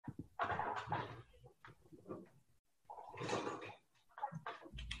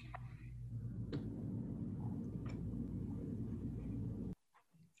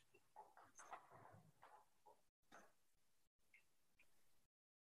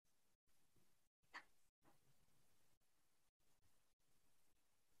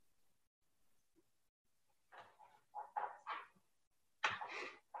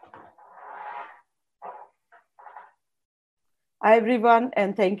Hi, everyone,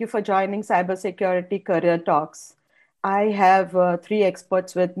 and thank you for joining Cybersecurity Career Talks. I have three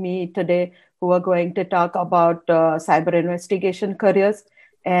experts with me today who are going to talk about cyber investigation careers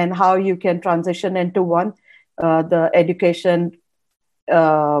and how you can transition into one, the education,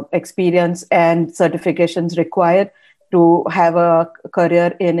 experience, and certifications required to have a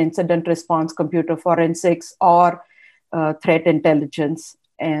career in incident response, computer forensics, or threat intelligence.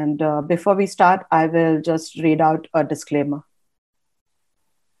 And before we start, I will just read out a disclaimer.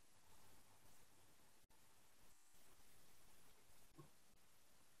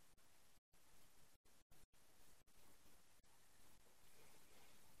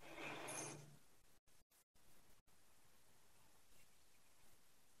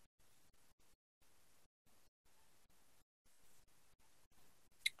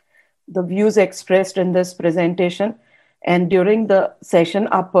 The views expressed in this presentation and during the session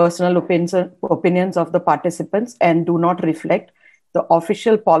are personal opinions of the participants and do not reflect the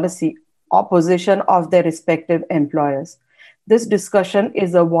official policy or position of their respective employers. This discussion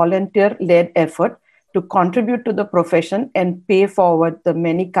is a volunteer-led effort to contribute to the profession and pay forward the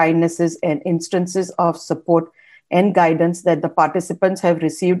many kindnesses and instances of support and guidance that the participants have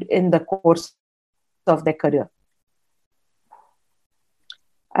received in the course of their career.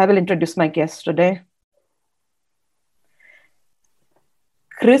 I will introduce my guest today.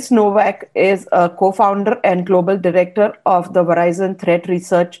 Chris Novak is a co-founder and global director of the Verizon Threat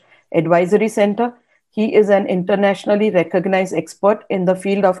Research Advisory Center. He is an internationally recognized expert in the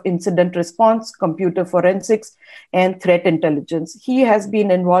field of incident response, computer forensics, and threat intelligence. He has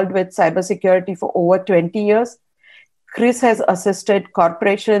been involved with cybersecurity for over 20 years. Chris has assisted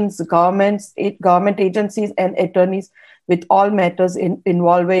corporations, government agencies, and attorneys with all matters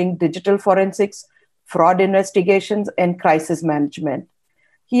involving digital forensics, fraud investigations, and crisis management.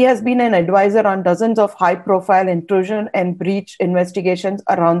 He has been an advisor on dozens of high-profile intrusion and breach investigations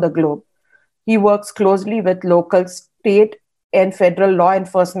around the globe. He works closely with local, state, and federal law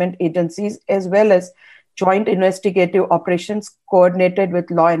enforcement agencies, as well as joint investigative operations coordinated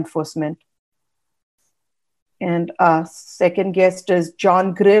with law enforcement. And our second guest is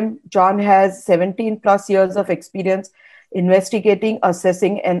John Grimm. John has 17 plus years of experience investigating,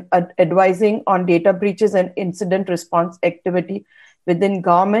 assessing, and advising on data breaches and incident response activity within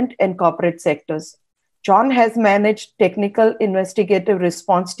government and corporate sectors. John has managed technical investigative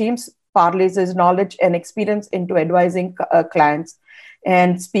response teams, parlays his knowledge and experience into advising clients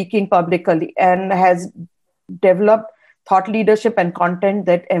and speaking publicly, and has developed thought leadership and content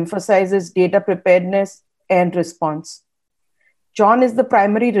that emphasizes data preparedness and response. John is the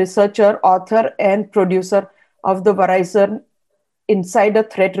primary researcher, author, and producer of the Verizon Insider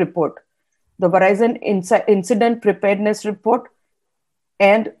Threat Report, the Verizon Incident Preparedness Report,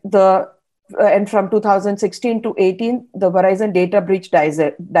 and from 2016 to 18, the Verizon Data Breach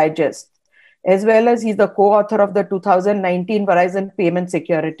Digest, as well as he's the co-author of the 2019 Verizon Payment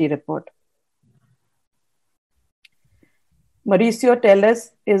Security Report. Mauricio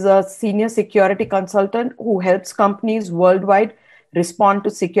Telles is a senior security consultant who helps companies worldwide respond to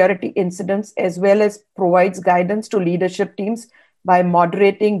security incidents, as well as provides guidance to leadership teams by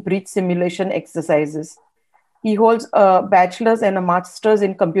moderating breach simulation exercises. He holds a bachelor's and a master's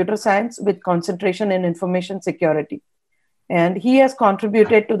in computer science with concentration in information security. And he has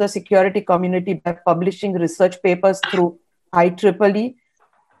contributed to the security community by publishing research papers through IEEE.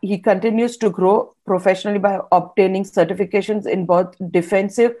 He continues to grow professionally by obtaining certifications in both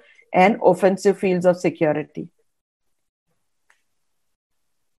defensive and offensive fields of security.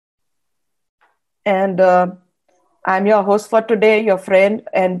 And I'm your host for today, your friend.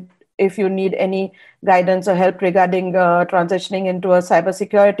 And if you need any guidance or help regarding transitioning into a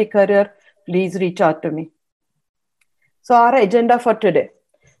cybersecurity career, please reach out to me. So our agenda for today,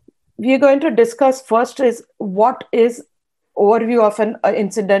 we are going to discuss first is what is overview of an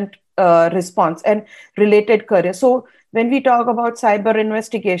incident response and related career. So when we talk about cyber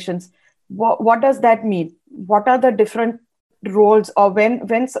investigations, what does that mean? What are the different roles, or when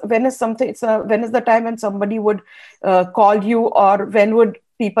is something? When is the time when somebody would call you, or when would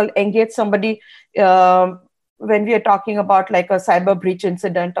people engage somebody when we are talking about like a cyber breach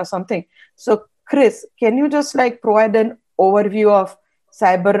incident or something? So Chris, can you just like provide an overview of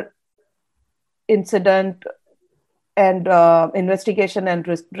cyber incident and investigation and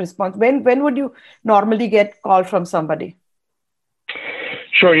response? When would you normally get call from somebody?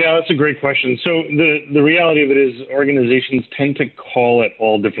 Sure. Yeah, that's a great question. So the reality of it is organizations tend to call at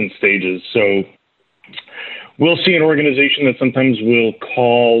all different stages. So we'll see an organization that sometimes will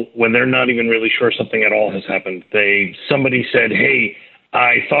call when they're not even really sure something at all has happened. Somebody said, hey,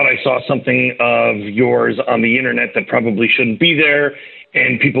 I thought I saw something of yours on the internet that probably shouldn't be there.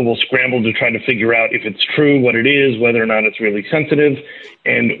 And people will scramble to try to figure out if it's true, what it is, whether or not it's really sensitive,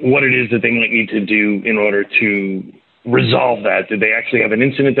 and what it is that they might need to do in order to resolve that. Did they actually have an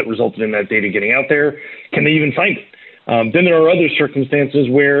incident that resulted in that data getting out there? Can they even find it? Then there are other circumstances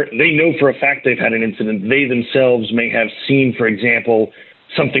where they know for a fact they've had an incident. They themselves may have seen, for example,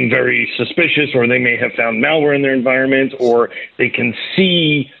 something very suspicious, or they may have found malware in their environment, or they can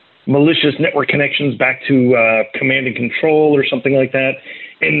see malicious network connections back to command and control or something like that.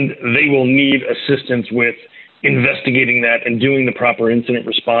 And they will need assistance with investigating that and doing the proper incident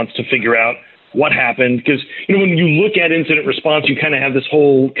response to figure out what happened. Because, when you look at incident response, you kind of have this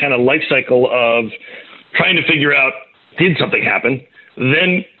whole kind of life cycle of trying to figure out, did something happen?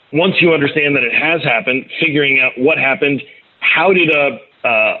 Then once you understand that it has happened, figuring out what happened, how did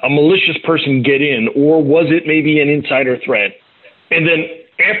a malicious person get in, or was it maybe an insider threat? And then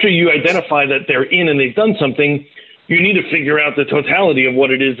after you identify that they're in and they've done something, you need to figure out the totality of what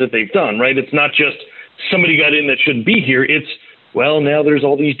it is that they've done, right? It's not just somebody got in that shouldn't be here. It's, well, now there's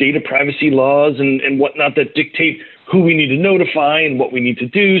all these data privacy laws and whatnot that dictate who we need to notify and what we need to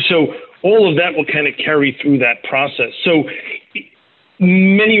do. So all of that will kind of carry through that process. So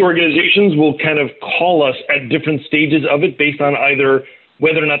many organizations will kind of call us at different stages of it based on either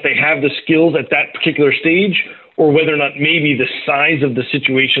whether or not they have the skills at that particular stage, or whether or not maybe the size of the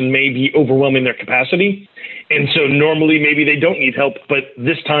situation may be overwhelming their capacity. And so normally maybe they don't need help, but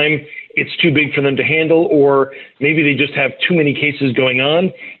this time it's too big for them to handle, or maybe they just have too many cases going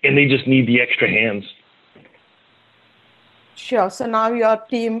on and they just need the extra hands. Sure. So now your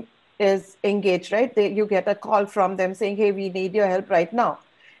team is engaged, right? You get a call from them saying, hey, we need your help right now.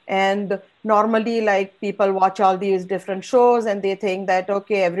 And normally, like, people watch all these different shows and they think that,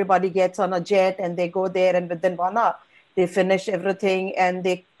 okay, everybody gets on a jet and they go there and within 1 hour, they finish everything and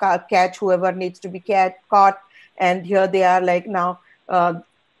they catch whoever needs to be caught. And here they are like now.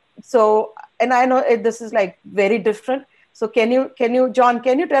 So, and I know this is like very different. So can you, John,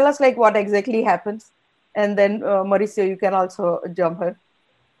 can you tell us like what exactly happens? And then Mauricio, you can also jump in.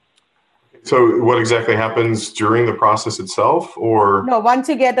 So what exactly happens during the process itself, or? No, once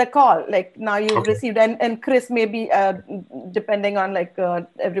you get a call, like now you've received, and Chris, maybe depending on like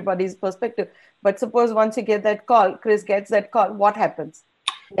everybody's perspective, but suppose once you get that call, Chris gets that call, what happens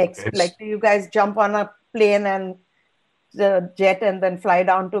next? Like, do you guys jump on a plane and the jet and then fly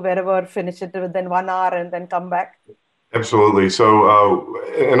down to wherever, finish it within 1 hour and then come back? Absolutely. So,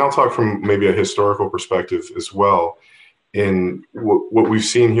 and I'll talk from maybe a historical perspective as well. In what we've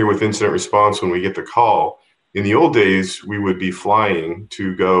seen here with incident response, when we get the call, in the old days, we would be flying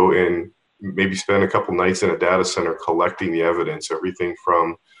to go and maybe spend a couple nights in a data center collecting the evidence, everything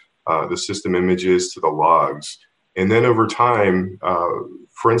from the system images to the logs. And then over time,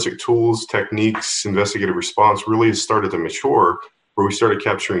 forensic tools, techniques, investigative response really started to mature, where we started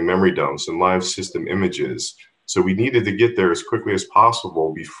capturing memory dumps and live system images. So we needed to get there as quickly as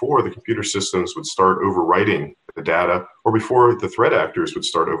possible before the computer systems would start overwriting the data, or before the threat actors would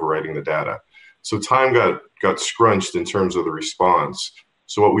start overwriting the data. So time got scrunched in terms of the response.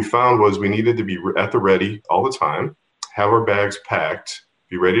 So what we found was we needed to be at the ready all the time, have our bags packed,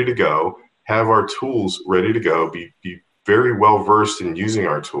 be ready to go, have our tools ready to go, be very well versed in using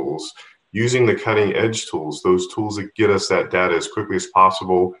our tools, using the cutting edge tools, those tools that get us that data as quickly as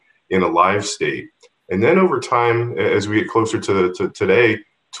possible in a live state. And then over time, as we get closer to today,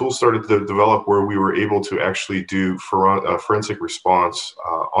 tools started to develop where we were able to actually do forensic response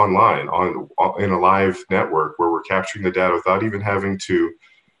online in a live network, where we're capturing the data without even having to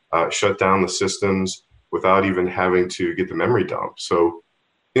shut down the systems, without even having to get the memory dump. So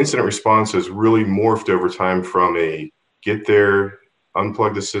incident response has really morphed over time from a get there,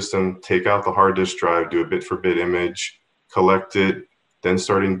 unplug the system, take out the hard disk drive, do a bit for bit image, collect it, then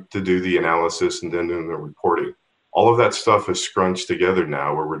starting to do the analysis and then doing the reporting. All of that stuff is scrunched together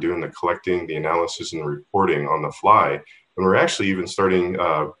now, where we're doing the collecting, the analysis, and the reporting on the fly. And we're actually even starting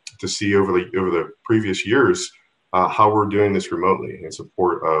to see over the previous years how we're doing this remotely in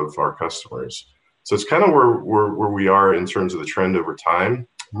support of our customers. So it's kind of where we are in terms of the trend over time.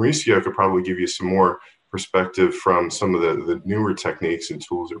 Mauricio could probably give you some more perspective from some of the newer techniques and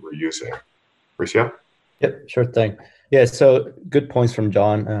tools that we're using. Mauricio? Yep, sure thing. Yeah, so good points from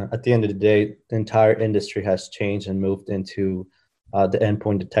John. At the end of the day, the entire industry has changed and moved into the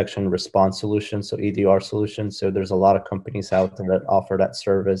endpoint detection response solution, so EDR solution. So there's a lot of companies out there that offer that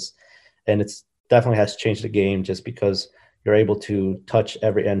service, and it's definitely has changed the game, just because you're able to touch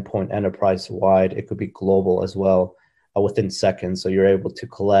every endpoint enterprise-wide. It could be global as well within seconds. So you're able to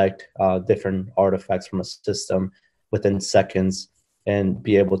collect different artifacts from a system within seconds. and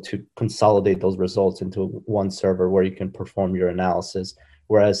be able to consolidate those results into one server where you can perform your analysis.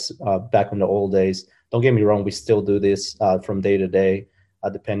 Whereas back in the old days, don't get me wrong, we still do this from day to day,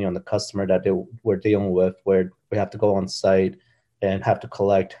 depending on the customer that we're dealing with, where we have to go on site and have to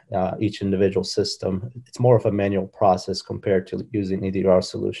collect each individual system. It's more of a manual process compared to using EDR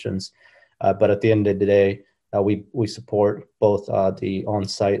solutions. But at the end of the day, we support both the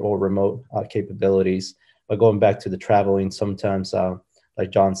on-site or remote capabilities. But going back to the traveling, sometimes, like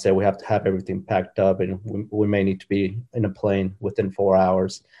John said, we have to have everything packed up, and we may need to be in a plane within 4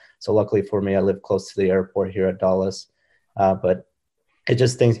 hours. So luckily for me, I live close to the airport here at Dallas. But it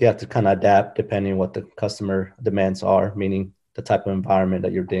just things you have to kind of adapt depending on what the customer demands are, meaning the type of environment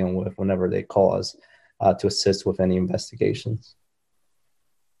that you're dealing with whenever they call us to assist with any investigations.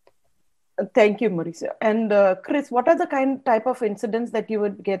 Thank you, Mauricio. And Chris, what are the type of incidents that you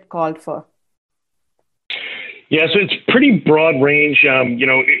would get called for? Yeah, so it's pretty broad range.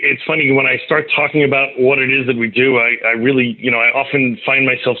 It's funny when I start talking about what it is that we do, I really, I often find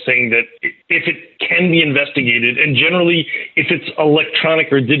myself saying that if it can be investigated, and generally if it's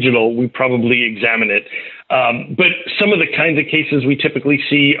electronic or digital, we probably examine it. But some of the kinds of cases we typically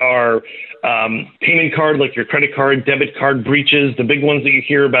see are payment card, like your credit card, debit card breaches, the big ones that you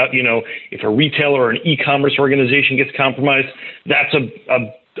hear about, if a retailer or an e-commerce organization gets compromised, that's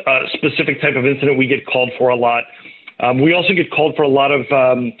a specific type of incident we get called for a lot. We also get called for a lot of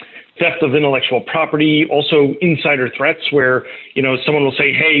theft of intellectual property, also insider threats where, someone will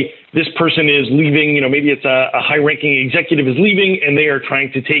say, hey, this person is leaving, maybe it's a high-ranking executive is leaving and they are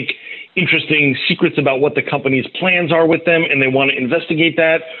trying to take interesting secrets about what the company's plans are with them and they want to investigate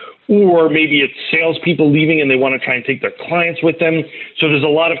that. Or maybe it's salespeople leaving and they want to try and take their clients with them. So there's a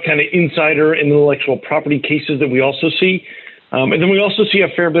lot of kind of insider and intellectual property cases that we also see. And then we also see a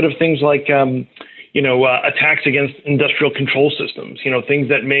fair bit of things like, attacks against industrial control systems, things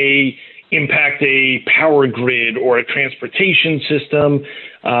that may impact a power grid or a transportation system,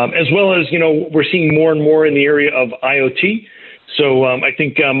 as well as, we're seeing more and more in the area of IoT. So I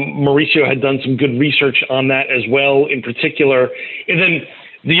think Mauricio had done some good research on that as well in particular. And then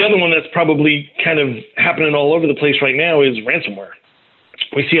the other one that's probably kind of happening all over the place right now is ransomware.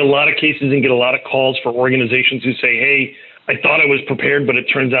 We see a lot of cases and get a lot of calls for organizations who say, hey, I thought I was prepared, but it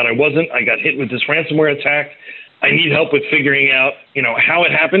turns out I wasn't. I got hit with this ransomware attack. I need help with figuring out, how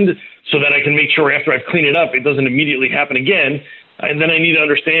it happened so that I can make sure after I've cleaned it up, it doesn't immediately happen again. And then I need to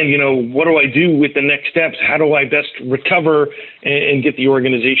understand, what do I do with the next steps? How do I best recover and get the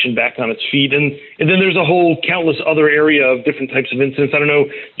organization back on its feet? And then there's a whole countless other area of different types of incidents. I don't know,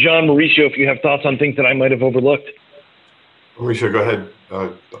 John, Mauricio, if you have thoughts on things that I might have overlooked. Mauricio, go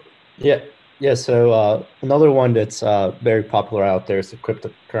ahead. Yeah. So another one that's very popular out there is the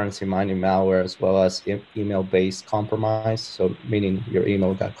cryptocurrency mining malware, as well as email-based compromise. So meaning your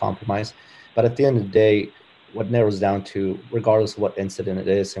email got compromised. But at the end of the day, what narrows down to, regardless of what incident it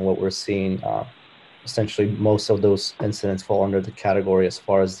is and what we're seeing, essentially most of those incidents fall under the category as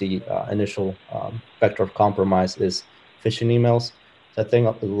far as the initial vector of compromise is phishing emails. So I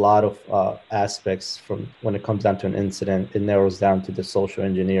think a lot of aspects from when it comes down to an incident, it narrows down to the social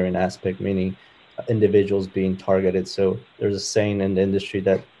engineering aspect, meaning individuals being targeted. So there's a saying in the industry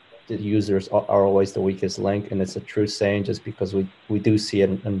that the users are always the weakest link, and it's a true saying just because we do see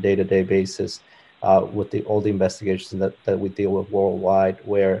it on a day-to-day basis with all the investigations that we deal with worldwide,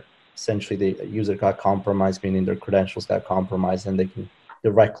 where essentially the user got compromised, meaning their credentials got compromised, and they can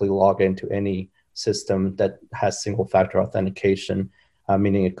directly log into any system that has single-factor authentication.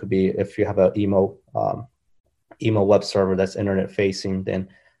 Meaning it could be if you have an email web server that's internet facing, then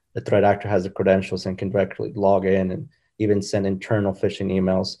the threat actor has the credentials and can directly log in and even send internal phishing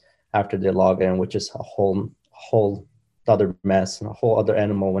emails after they log in, which is a whole other mess and a whole other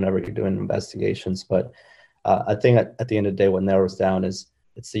animal whenever you're doing investigations. But I think at the end of the day, what narrows down is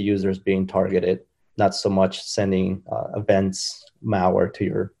it's the users being targeted, not so much sending events malware to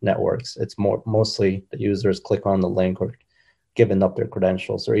your networks. It's mostly the users click on the link or giving up their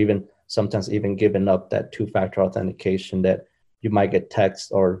credentials, or even sometimes even giving up that two-factor authentication that you might get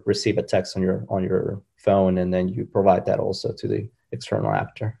text or receive a text on your phone, and then you provide that also to the external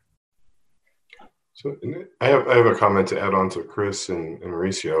actor. So I have a comment to add on to Chris and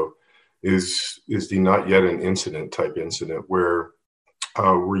Mauricio. Is the not yet an incident type incident where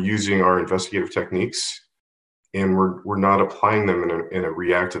we're using our investigative techniques and we're not applying them in a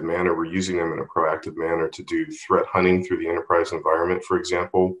reactive manner. We're using them in a proactive manner to do threat hunting through the enterprise environment, for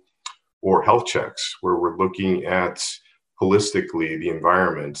example, or health checks, where we're looking at holistically the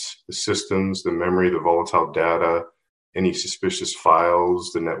environment, the systems, the memory, the volatile data, any suspicious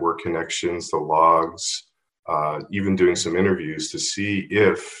files, the network connections, the logs, even doing some interviews to see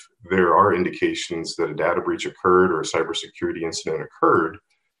if there are indications that a data breach occurred or a cybersecurity incident occurred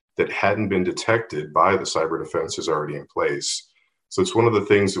that hadn't been detected by the cyber defenses already in place. So it's one of the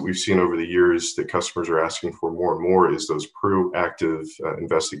things that we've seen over the years that customers are asking for more and more is those proactive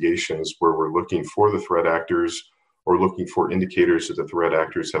investigations where we're looking for the threat actors or looking for indicators that the threat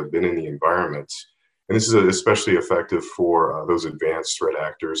actors have been in the environment. And this is especially effective for those advanced threat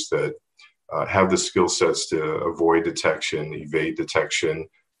actors that have the skill sets to avoid detection, evade detection,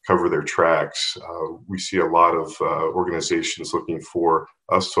 cover their tracks. We see a lot of organizations looking for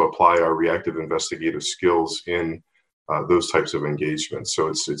us to apply our reactive investigative skills in those types of engagements. So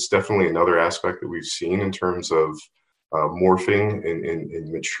it's definitely another aspect that we've seen in terms of morphing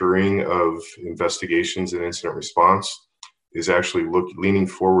and maturing of investigations and incident response is actually leaning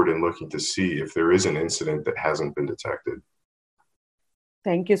forward and looking to see if there is an incident that hasn't been detected.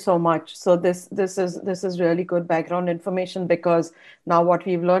 Thank you so much. So this is really good background information, because now what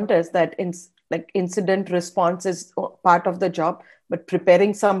we've learned is that incident response is part of the job, but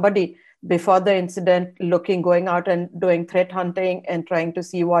preparing somebody before the incident, going out and doing threat hunting and trying to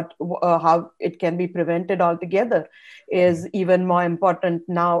see how it can be prevented altogether is even more important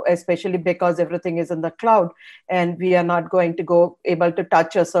now, especially because everything is in the cloud and we are not going to able to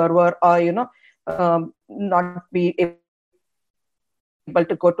touch a server or not be able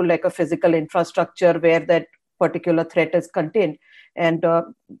to go to like a physical infrastructure where that particular threat is contained. And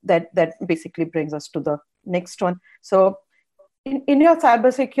that basically brings us to the next one. So in your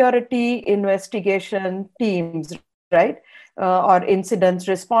cybersecurity investigation teams, right, or incident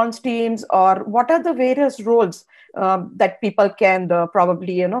response teams, or what are the various roles that people can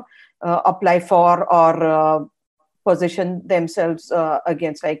probably apply for or position themselves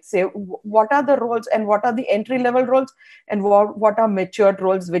against? Like, say, what are the roles and what are the entry level roles, and what are matured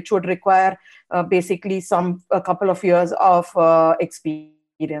roles which would require basically a couple of years of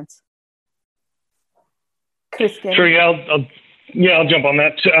experience? Chris, sure. Yeah, I'll jump on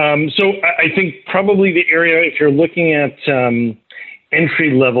that. So I think probably the area, if you're looking at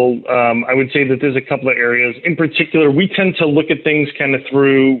entry level, I would say that there's a couple of areas. In particular, we tend to look at things kind of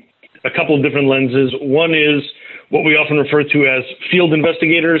through a couple of different lenses. One is what we often refer to as field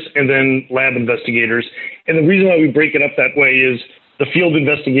investigators and then lab investigators. And the reason why we break it up that way is the field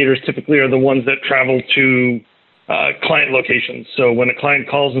investigators typically are the ones that travel to client locations. So when a client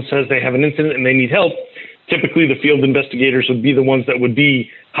calls and says they have an incident and they need help, typically the field investigators would be the ones that would be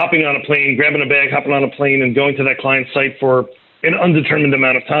hopping on a plane, grabbing a bag, hopping on a plane and going to that client site for an undetermined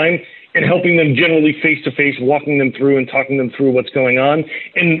amount of time and helping them generally face-to-face, walking them through and talking them through what's going on.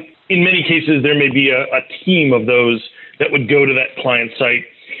 And in many cases, there may be a team of those that would go to that client site.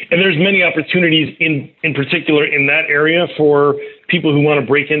 And there's many opportunities in particular in that area for people who want to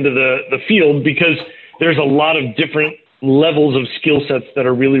break into the field, because there's a lot of different levels of skill sets that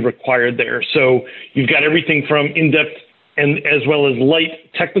are really required there. So you've got everything from in-depth and as well as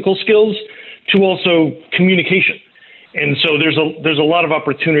light technical skills to also communication. And so there's a lot of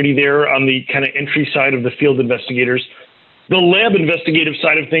opportunity there on the kind of entry side of the field investigators. The lab investigative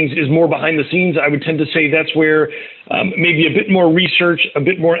side of things is more behind the scenes. I would tend to say that's where maybe a bit more research, a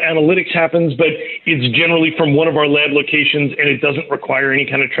bit more analytics happens, but it's generally from one of our lab locations and it doesn't require any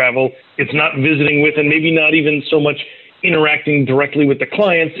kind of travel. It's not visiting with and maybe not even so much interacting directly with the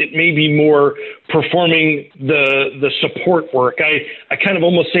clients. It may be more performing the support work. I kind of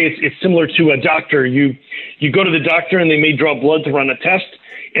almost say it's similar to a doctor. You go to the doctor and they may draw blood to run a test,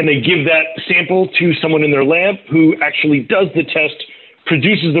 and they give that sample to someone in their lab who actually does the test,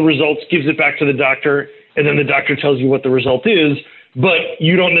 produces the results, gives it back to the doctor, and then the doctor tells you what the result is, but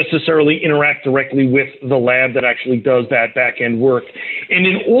you don't necessarily interact directly with the lab that actually does that back-end work. And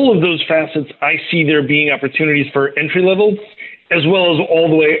in all of those facets, I see there being opportunities for entry level, as well as all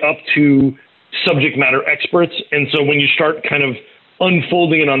the way up to subject matter experts. And so when you start kind of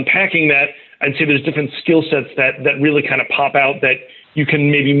unfolding and unpacking that, I'd say there's different skill sets that really kind of pop out that you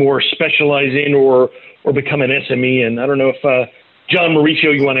can maybe more specialize in or become an SME. And I don't know if, John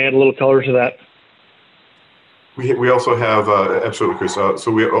Mauricio, you want to add a little color to that? We also have, absolutely, Chris.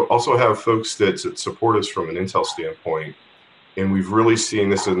 So we also have folks that support us from an intel standpoint. And we've really seen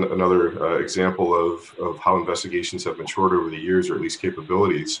this in another example of how investigations have matured over the years, or at least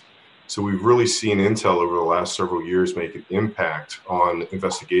capabilities. So we've really seen intel over the last several years make an impact on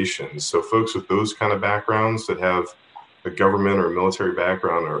investigations. So folks with those kind of backgrounds that have a government or a military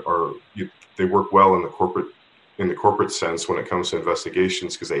background they work well in the corporate sense when it comes to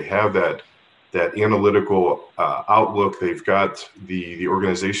investigations, because they have that analytical outlook. They've got the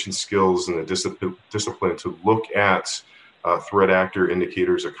organization skills and the discipline to look at threat actor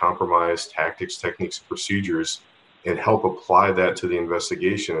indicators of compromise, tactics, techniques, procedures, and help apply that to the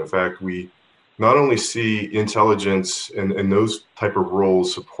investigation. In fact, we not only see intelligence and those type of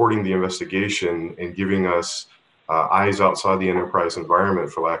roles supporting the investigation and giving us eyes outside the enterprise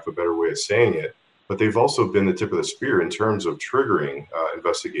environment, for lack of a better way of saying it, but they've also been the tip of the spear in terms of triggering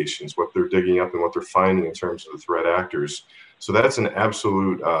investigations, what they're digging up and what they're finding in terms of the threat actors. So that's an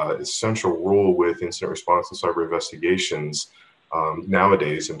absolute essential role with incident response and cyber investigations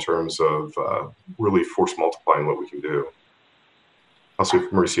nowadays in terms of really force multiplying what we can do. I'll see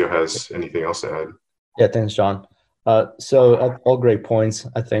if Mauricio has anything else to add. Yeah, thanks, John. So all great points.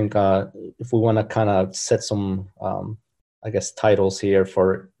 I think if we want to kind of set some, I guess, titles here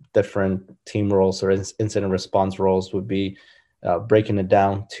for different team roles or incident response roles would be breaking it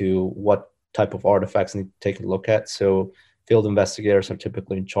down to what type of artifacts need to take a look at. So field investigators are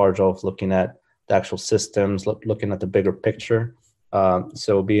typically in charge of looking at the actual systems, looking at the bigger picture.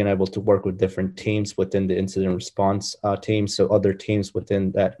 So being able to work with different teams within the incident response team. So other teams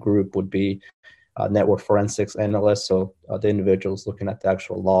within that group would be network forensics analysts. So the individuals looking at the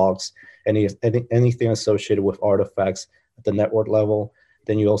actual logs, anything associated with artifacts at the network level.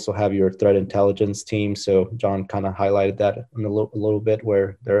 Then you also have your threat intelligence team. So John kind of highlighted that in a little bit,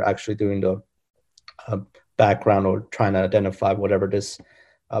 where they're actually doing the background or trying to identify whatever this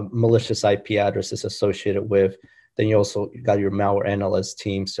malicious IP address is associated with. Then you also got your malware analyst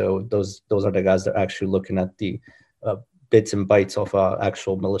team. So those are the guys that are actually looking at the bits and bytes of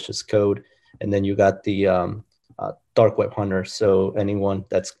actual malicious code. And then you got the dark web hunter. So anyone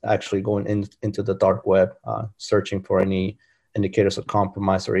that's actually going into the dark web, searching for any indicators of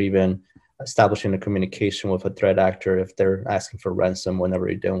compromise, or even establishing a communication with a threat actor if they're asking for ransom whenever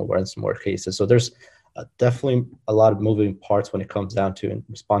you're dealing with ransomware cases. So there's definitely a lot of moving parts when it comes down to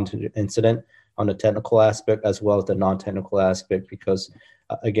responding to the incident on the technical aspect as well as the non-technical aspect, because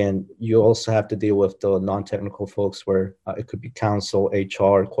again, you also have to deal with the non-technical folks where it could be counsel,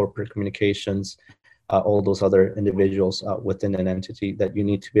 HR, corporate communications, all those other individuals within an entity that you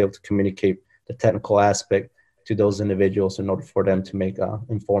need to be able to communicate the technical aspect to those individuals in order for them to make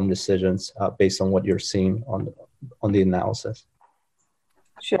informed decisions based on what you're seeing on the analysis.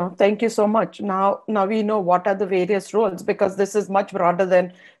 Sure. Thank you so much. Now we know what are the various roles, because this is much broader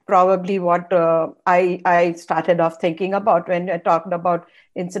than probably what I started off thinking about when I talked about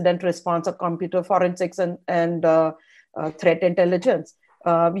incident response or computer forensics and threat intelligence.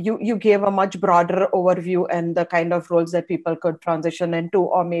 You gave a much broader overview and the kind of roles that people could transition into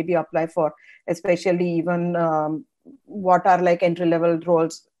or maybe apply for, especially even what are like entry-level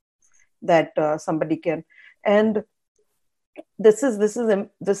roles that somebody can. And this is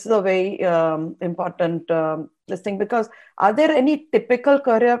a very important listing, because are there any typical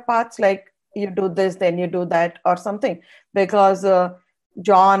career paths, like you do this, then you do that or something? Because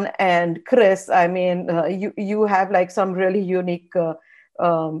John and Chris, I mean, you have like some really unique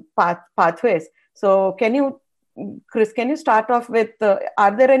pathways. So Chris, can you start off with,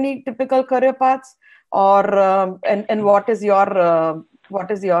 are there any typical career paths, or and what is your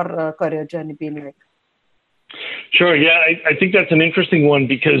career journey been like? Sure. Yeah, I think that's an interesting one,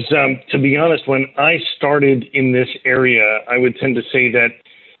 because to be honest, when I started in this area, I would tend to say that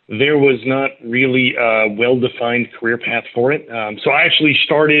there was not really a well-defined career path for it. So I actually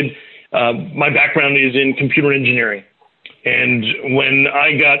started, my background is in computer engineering. And when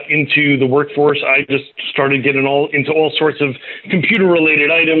I got into the workforce, I just started getting into all sorts of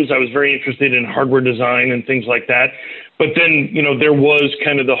computer-related items. I was very interested in hardware design and things like that. But then, there was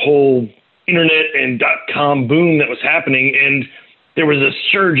kind of the whole internet and .com boom that was happening, and there was a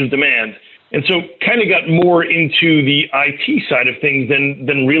surge of demand. And so kind of got more into the IT side of things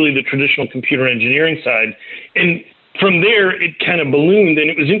than really the traditional computer engineering side. And from there, it kind of ballooned, and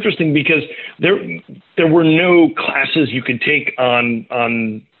it was interesting because there were no classes you could take on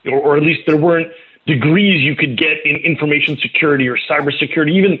or at least there weren't degrees you could get in information security or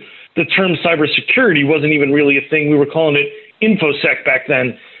cybersecurity. Even the term cybersecurity wasn't even really a thing. We were calling it InfoSec back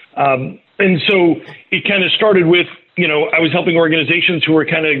then. And so it kind of started with, I was helping organizations who were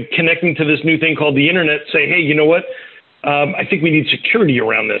kind of connecting to this new thing called the internet say, hey, you know what? I think we need security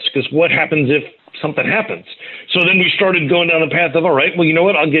around this, because what happens if something happens? So then we started going down the path of, all right, well, you know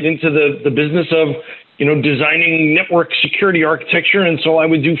what? I'll get into the business of, designing network security architecture. And so I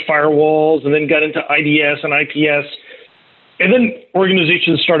would do firewalls, and then got into IDS and IPS. And then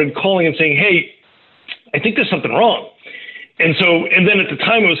organizations started calling and saying, hey, I think there's something wrong. And then at the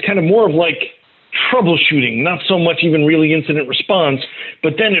time, it was kind of more of like troubleshooting, not so much even really incident response.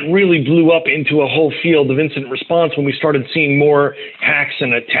 But then it really blew up into a whole field of incident response when we started seeing more hacks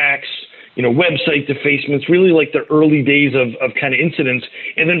and attacks website defacements, really like the early days of kind of incidents.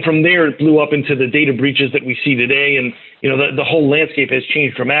 And then from there, it blew up into the data breaches that we see today. And, the whole landscape has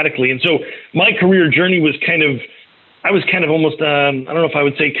changed dramatically. And so my career journey was I was almost, I don't know if I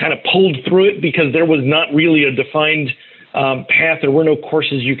would say kind of pulled through it, because there was not really a defined path. There were no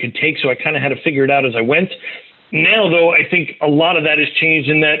courses you could take. So I kind of had to figure it out as I went. Now, though, I think a lot of that has changed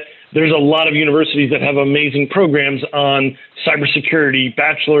in that there's a lot of universities that have amazing programs on cybersecurity,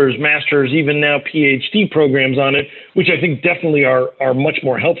 bachelor's, master's, even now PhD programs on it, which I think definitely are much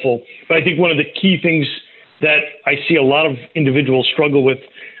more helpful. But I think one of the key things that I see a lot of individuals struggle with,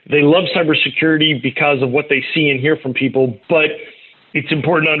 they love cybersecurity because of what they see and hear from people, but it's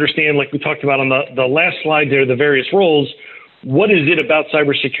important to understand, like we talked about on the last slide there, the various roles. What is it about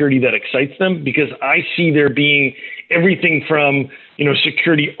cybersecurity that excites them? Because I see there being everything from,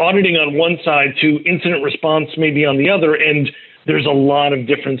 security auditing on one side to incident response maybe on the other, and there's a lot of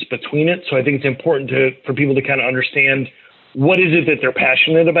difference between it. So I think it's important for people to kind of understand what is it that they're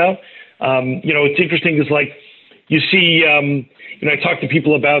passionate about. It's interesting because like you see, I talk to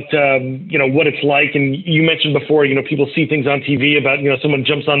people about, what it's like. And you mentioned before, people see things on TV about, someone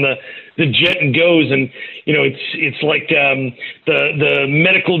jumps on the jet and goes, and, it's like the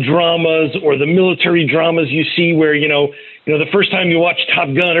medical dramas or the military dramas you see where, the first time you watch Top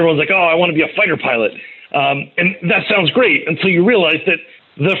Gun, everyone's like, oh, I want to be a fighter pilot. And that sounds great until you realize that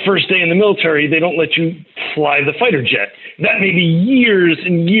the first day in the military, they don't let you fly the fighter jet. That may be years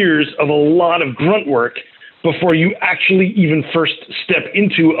and years of a lot of grunt work before you actually even first step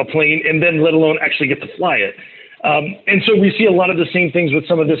into a plane, and then let alone actually get to fly it. And so we see a lot of the same things with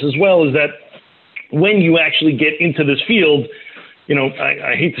some of this as well, is that when you actually get into this field,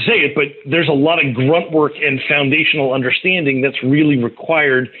 I hate to say it, but there's a lot of grunt work and foundational understanding that's really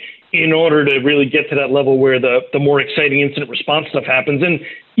required in order to really get to that level where the more exciting incident response stuff happens. And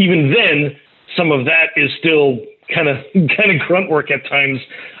even then, some of that is still kind of grunt work at times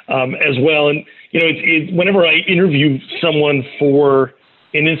as well. And, whenever I interview someone for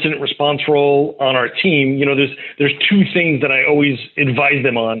an incident response role on our team, there's two things that I always advise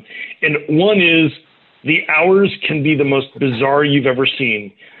them on. And one is the hours can be the most bizarre you've ever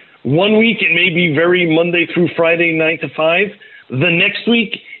seen. One week, it may be very Monday through Friday, 9 to 5. The next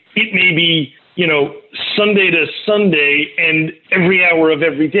week, it may be, Sunday to Sunday and every hour of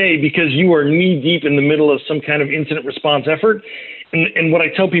every day, because you are knee deep in the middle of some kind of incident response effort. And what I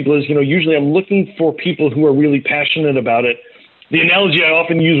tell people is, usually I'm looking for people who are really passionate about it. The analogy I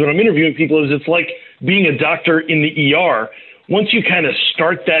often use when I'm interviewing people is it's like being a doctor in the ER. Once you kind of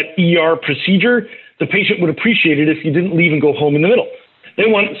start that ER procedure, the patient would appreciate it if you didn't leave and go home in the middle. They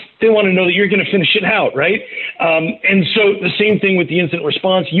want to know that you're going to finish it out, right? And so the same thing with the incident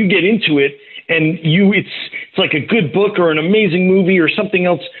response. You get into it, and it's like a good book or an amazing movie or something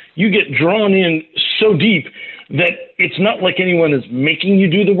else. You get drawn in so deep that it's not like anyone is making you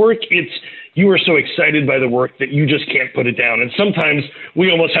do the work. It's you are so excited by the work that you just can't put it down. And sometimes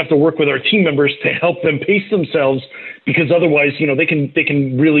we almost have to work with our team members to help them pace themselves, because otherwise, they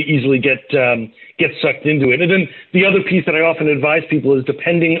can really easily get sucked into it. And then the other piece that I often advise people is,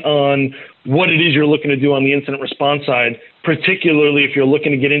 depending on what it is you're looking to do on the incident response side, particularly if you're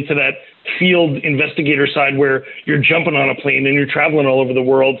looking to get into that field investigator side where you're jumping on a plane and you're traveling all over the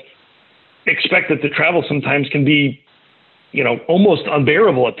world, expect that the travel sometimes can be, almost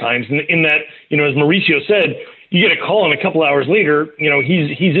unbearable at times. In that, as Mauricio said, you get a call and a couple hours later,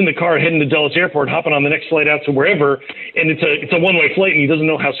 he's in the car heading to Dulles Airport, hopping on the next flight out to wherever, and it's a one-way flight, and he doesn't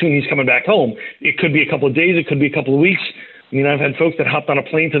know how soon he's coming back home. It could be a couple of days, it could be a couple of weeks. I've had folks that hopped on a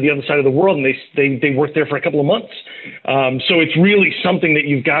plane to the other side of the world, and they worked there for a couple of months. So it's really something that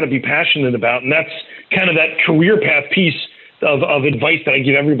you've got to be passionate about, and that's kind of that career path piece of advice that I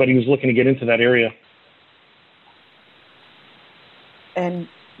give everybody who's looking to get into that area. And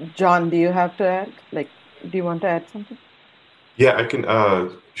John, do you have to add? Do you want to add something? Yeah, I can.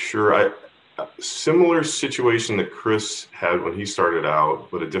 Sure. Similar situation that Chris had when he started out,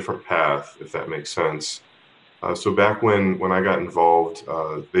 but a different path, if that makes sense. So back when I got involved,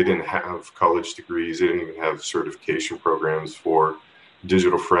 they didn't have college degrees. They didn't even have certification programs for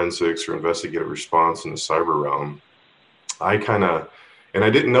digital forensics or investigative response in the cyber realm. And I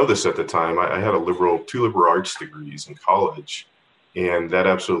didn't know this at the time. I had two liberal arts degrees in college, and that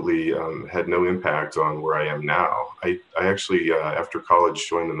absolutely had no impact on where I am now. I actually, after college,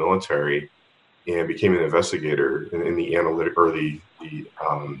 joined the military and became an investigator in the analytic, or the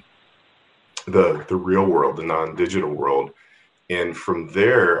real world, the non-digital world. And from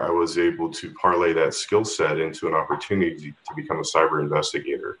there, I was able to parlay that skill set into an opportunity to become a cyber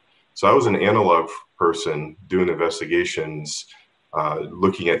investigator. So I was an analog person doing investigations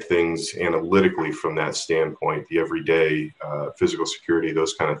looking at things analytically from that standpoint, the everyday physical security,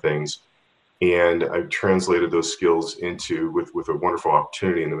 those kind of things. And I've translated those skills into, with a wonderful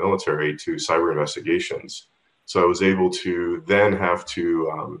opportunity in the military, to cyber investigations. So I was able to then have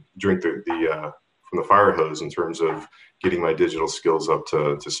to drink the from the fire hose in terms of getting my digital skills up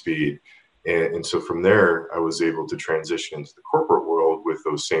to speed. And so from there, I was able to transition into the corporate world with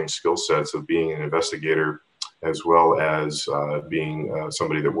those same skill sets of being an investigator, as well as being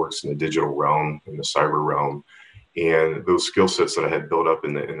somebody that works in the digital realm, in the cyber realm. And those skill sets that I had built up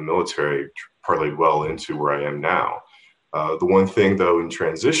in the military parlayed well into where I am now. The one thing, though, in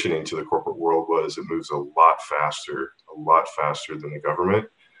transitioning to the corporate world was it moves a lot faster than the government.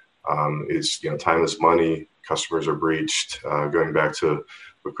 Time is money. Customers are breached. Going back to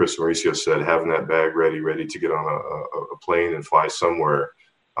what Chris Mauricio said, having that bag ready to get on a plane and fly somewhere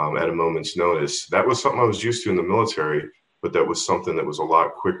at a moment's notice. That was something I was used to in the military, but that was something that was a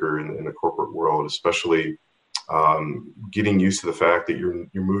lot quicker in the corporate world, especially getting used to the fact that you're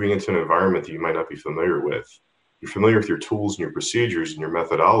moving into an environment that you might not be familiar with. You're familiar with your tools and your procedures and your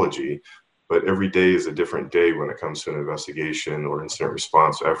methodology, but every day is a different day when it comes to an investigation or incident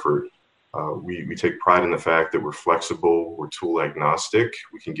response effort. We take pride in the fact that we're flexible, we're tool agnostic.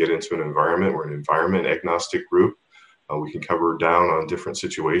 We can get into an environment, we're an environment agnostic group. We can cover down on different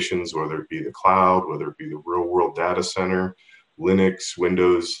situations, whether it be the cloud, whether it be the real world data center, Linux,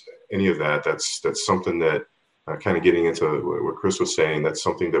 Windows, any of that. That's something that kind of getting into what Chris was saying, that's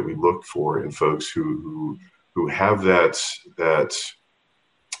something that we look for in folks who have that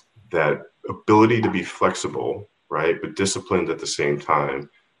ability to be flexible, right, but disciplined at the same time.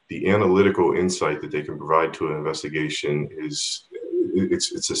 The analytical insight that they can provide to an investigation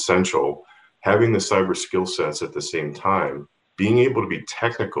it's essential. Having the cyber skill sets at the same time, being able to be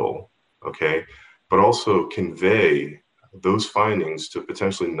technical, okay, but also convey those findings to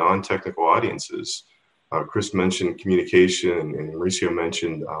potentially non-technical audiences. Chris mentioned communication, and Mauricio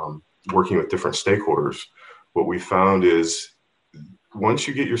mentioned working with different stakeholders. What we found is once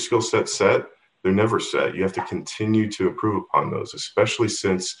you get your skill set, they're never set. You have to continue to improve upon those, especially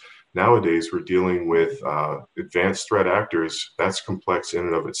since nowadays we're dealing with advanced threat actors. That's complex in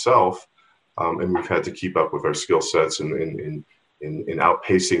and of itself. And we've had to keep up with our skill sets and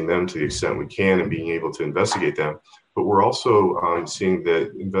outpacing them to the extent we can and being able to investigate them. But we're also seeing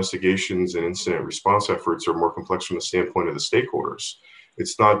that investigations and incident response efforts are more complex from the standpoint of the stakeholders.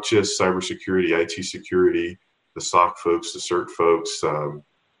 It's not just cybersecurity, IT security, the SOC folks, the CERT folks,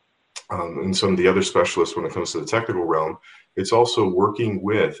 and some of the other specialists when it comes to the technical realm. It's also working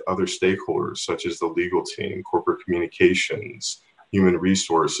with other stakeholders, such as the legal team, corporate communications, human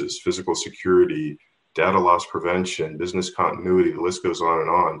resources, physical security, data loss prevention, business continuity, the list goes on and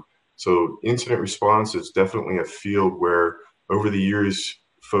on. So incident response is definitely a field where over the years,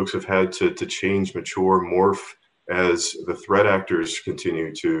 folks have had to change, mature, morph as the threat actors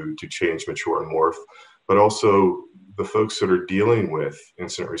continue to change, mature, and morph. But also the folks that are dealing with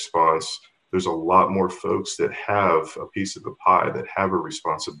incident response, there's a lot more folks that have a piece of the pie, that have a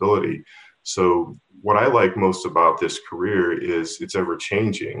responsibility. So what I like most about this career is it's ever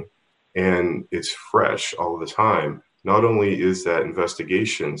changing and it's fresh all the time. Not only is that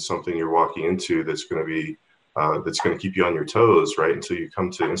investigation something you're walking into that's going to be that's going to keep you on your toes, right, until you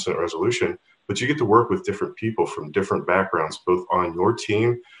come to incident resolution, but you get to work with different people from different backgrounds, both on your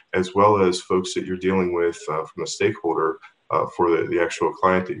team as well as folks that you're dealing with from a stakeholder for the actual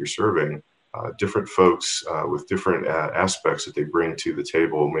client that you're serving. Different folks with different aspects that they bring to the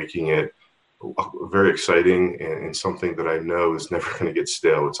table, making it very exciting and something that I know is never going to get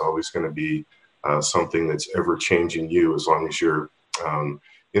stale. It's always going to be something that's ever changing you as long as you're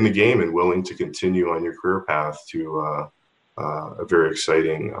in the game and willing to continue on your career path to a very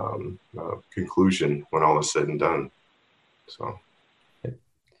exciting conclusion when all is said and done. So.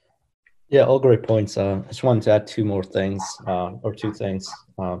 Yeah, all great points. I just wanted to add two things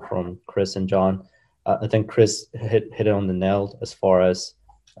from Chris and John. I think Chris hit it on the nail as far as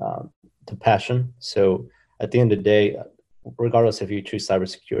the passion. So at the end of the day, regardless if you choose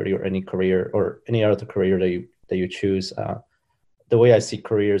cybersecurity or any career or any other career that you choose, the way I see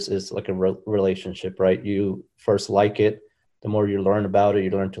careers is like a relationship, right? You first like it, the more you learn about it, you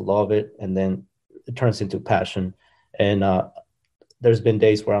learn to love it, and then it turns into passion. And there's been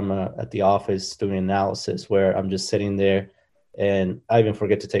days where I'm at the office doing analysis where I'm just sitting there and I even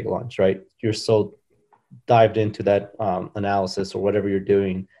forget to take lunch, right? You're so dived into that analysis or whatever you're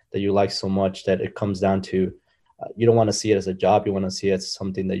doing that you like so much that it comes down to you don't want to see it as a job. You want to see it as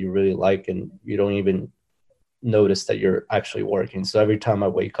something that you really like, and you don't even notice that you're actually working. So every time I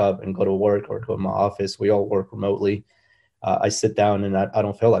wake up and go to work or go to my office, we all work remotely. I sit down and I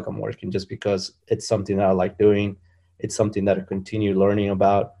don't feel like I'm working, just because it's something that I like doing. It's something that I continue learning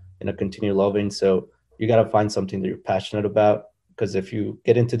about and I continue loving. So you got to find something that you're passionate about, because if you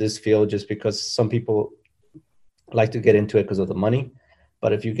get into this field just because some people like to get into it because of the money,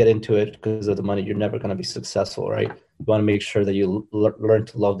 but if you get into it because of the money, you're never going to be successful, right? You want to make sure that you learn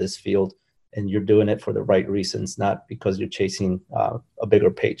to love this field and you're doing it for the right reasons, not because you're chasing a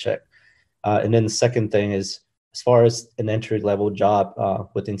bigger paycheck. And then the second thing is, as far as an entry-level job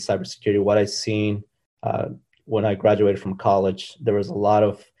within cybersecurity, what I've seen when I graduated from college, there was a lot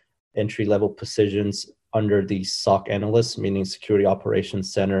of entry-level positions under the SOC analysts, meaning Security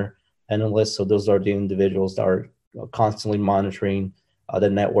Operations Center analysts. So those are the individuals that are constantly monitoring the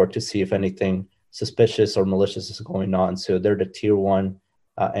network to see if anything suspicious or malicious is going on. So they're the tier one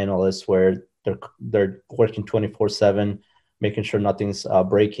analysts, where they're working 24/7, making sure nothing's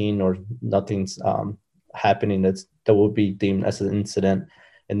breaking or nothing's happening that will be deemed as an incident.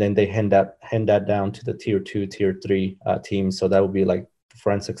 And then they hand that down to the tier 2, tier 3 teams. So that would be like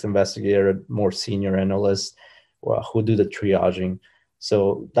forensics investigator, more senior analysts who do the triaging.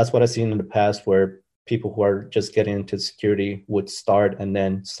 So that's what I've seen in the past, where people who are just getting into security would start and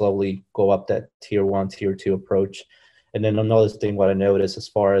then slowly go up that tier 1, tier 2 approach. And then another thing, what I noticed, as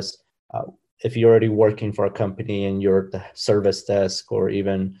far as if you're already working for a company and you're the service desk or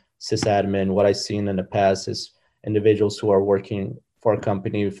even sysadmin, what I've seen in the past is individuals who are working for a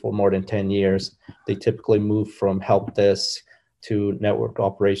company for more than 10 years, they typically move from help desk to network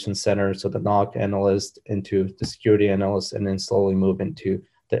operations center, so the NOC analyst, into the security analyst, and then slowly move into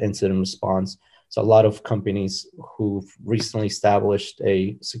the incident response. So a lot of companies who've recently established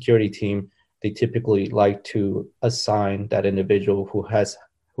a security team, they typically like to assign that individual who has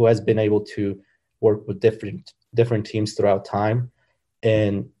been able to work with different teams throughout time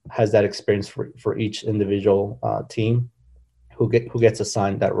and has that experience for each individual team who gets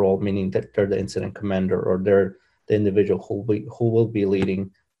assigned that role, meaning that they're the incident commander or they're the individual who will be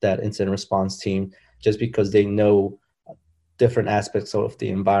leading that incident response team, just because they know different aspects of the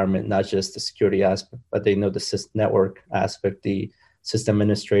environment, not just the security aspect, but they know the network aspect, the system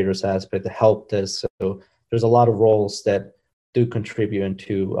administrators aspect, the help desk. So there's a lot of roles that do contribute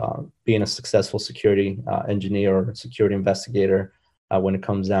into being a successful security engineer or security investigator when it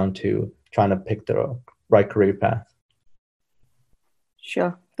comes down to trying to pick the right career path.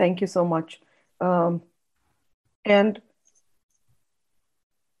 Sure. Thank you so much. And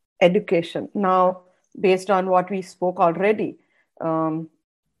education. Now, based on what we spoke already,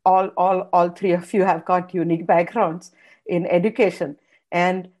 all three of you have got unique backgrounds in education.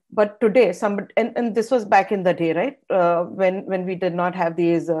 But today, and this was back in the day, right? When we did not have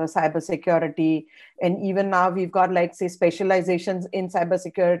these cybersecurity, and even now we've got, like, say, specializations in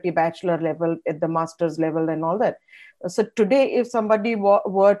cybersecurity, bachelor level, at the master's level, and all that. So today, if somebody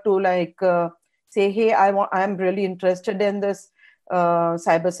were to, like, say, hey, I'm really interested in this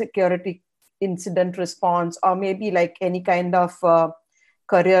cybersecurity incident response, or maybe like any kind of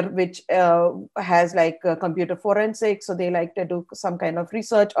career which has like computer forensics, so they like to do some kind of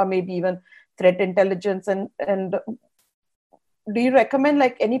research, or maybe even threat intelligence, and do you recommend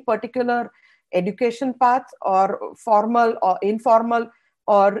like any particular education path, or formal or informal,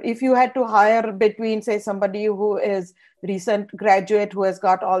 or if you had to hire between, say, somebody who is recent graduate who has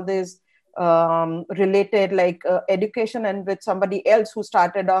got all this related like education, and with somebody else who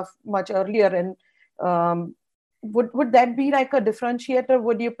started off much earlier, and would that be like a differentiator?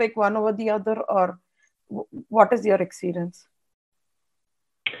 Would you pick one over the other, or what is your experience?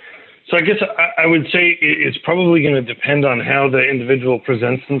 So I guess I would say it's probably going to depend on how the individual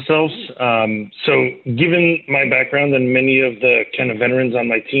presents themselves. So given my background and many of the kind of veterans on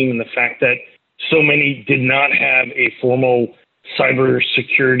my team, and the fact that so many did not have a formal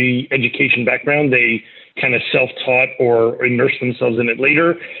cybersecurity education background, they kind of self-taught or immersed themselves in it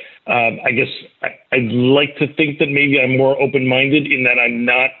later. I guess I'd like to think that maybe I'm more open-minded in that I'm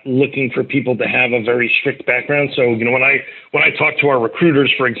not looking for people to have a very strict background. So, you know, when I talk to our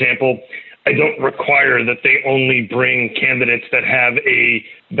recruiters, for example, I don't require that they only bring candidates that have a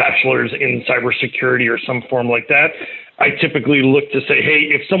bachelor's in cybersecurity or some form like that. I typically look to say, hey,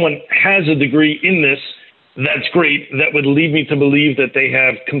 if someone has a degree in this, that's great. That would lead me to believe that they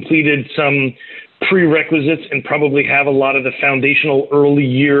have completed some prerequisites and probably have a lot of the foundational early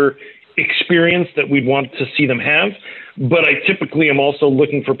year experience that we'd want to see them have. But I typically am also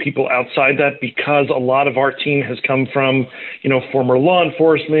looking for people outside that, because a lot of our team has come from, you know, former law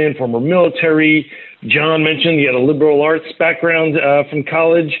enforcement, former military. John mentioned he had a liberal arts background from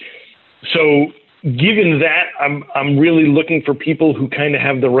college. So given that, I'm really looking for people who kind of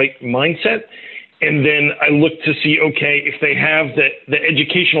have the right mindset. And then I look to see, okay, if they have the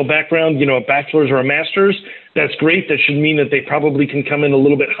educational background, you know, a bachelor's or a master's, that's great. That should mean that they probably can come in a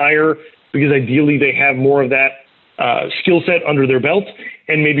little bit higher because ideally they have more of that skill set under their belt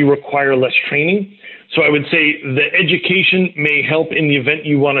and maybe require less training. So I would say the education may help in the event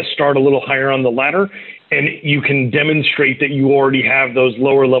you want to start a little higher on the ladder and you can demonstrate that you already have those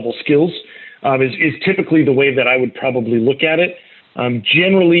lower level skills is typically the way that I would probably look at it.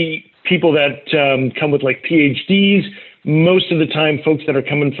 Generally, people that come with like PhDs, most of the time, folks that are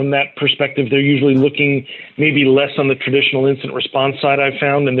coming from that perspective, they're usually looking maybe less on the traditional incident response side I've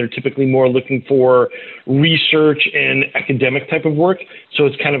found, and they're typically more looking for research and academic type of work. So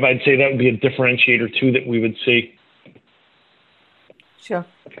it's kind of, I'd say that would be a differentiator too that we would see. Sure.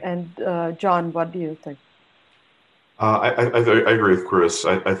 And John, what do you think? I agree with Chris.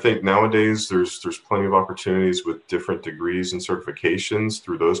 I think nowadays there's plenty of opportunities with different degrees and certifications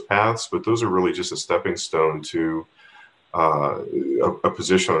through those paths, but those are really just a stepping stone to a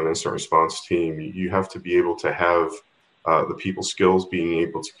position on an incident response team. You have to be able to have the people skills, being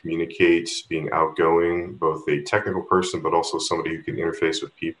able to communicate, being outgoing, both a technical person, but also somebody who can interface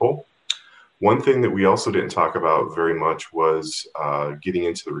with people. One thing that we also didn't talk about very much was getting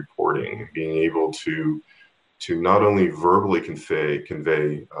into the reporting, being able to not only verbally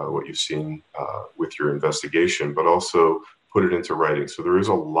convey what you've seen with your investigation, but also put it into writing. So there is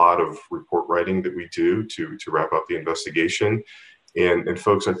a lot of report writing that we do to wrap up the investigation. And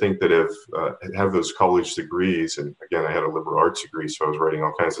folks, I think that have those college degrees, and again, I had a liberal arts degree, so I was writing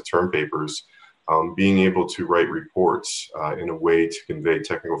all kinds of term papers. Being able to write reports in a way to convey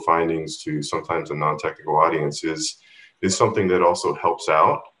technical findings to sometimes a non-technical audience is something that also helps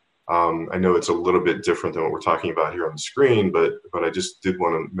out. I know it's a little bit different than what we're talking about here on the screen, but I just did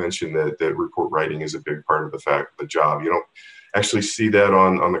want to mention that report writing is a big part of the job. You don't actually see that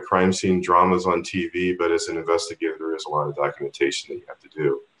on the crime scene dramas on TV, but as an investigator, there is a lot of documentation that you have to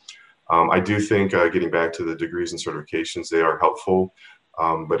do. I do think getting back to the degrees and certifications, they are helpful,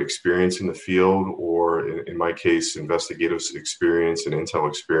 but experience in the field, or in my case, investigative experience and intel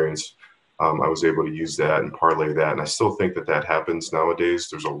experience, I was able to use that and parlay that. And I still think that happens nowadays.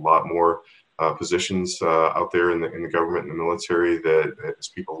 There's a lot more positions out there in the government and the military that as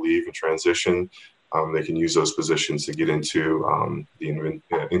people leave and transition, they can use those positions to get into the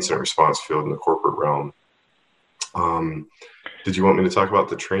incident response field in the corporate realm. Did you want me to talk about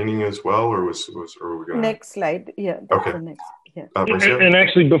the training as well, or are we going to... Next slide. Yeah. Okay. The next. Yeah. And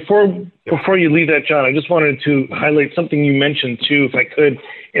actually, before you leave that, John, I just wanted to highlight something you mentioned too, if I could,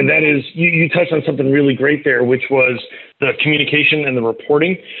 and that is you touched on something really great there, which was the communication and the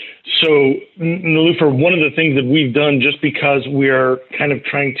reporting. So, Niloufar, one of the things that we've done, just because we are kind of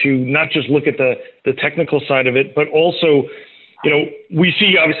trying to not just look at the technical side of it, but also, you know, we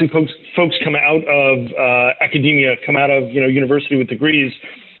see obviously folks come out of academia, come out of university with degrees.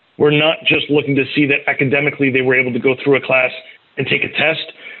 We're not just looking to see that academically they were able to go through a class and take a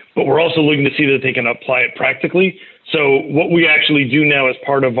test, but we're also looking to see that they can apply it practically. So what we actually do now as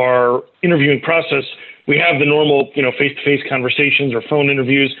part of our interviewing process, we have the normal, face-to-face conversations or phone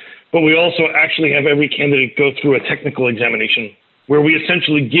interviews, but we also actually have every candidate go through a technical examination where we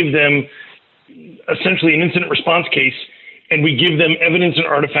essentially give them an incident response case, and we give them evidence and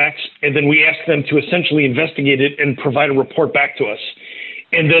artifacts, and then we ask them to essentially investigate it and provide a report back to us.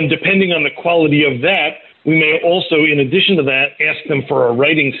 And then depending on the quality of that, we may also, in addition to that, ask them for a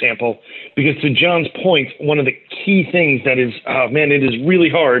writing sample. Because to John's point, one of the key things that is, it is really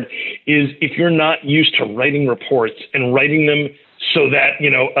hard, is if you're not used to writing reports and writing them so that,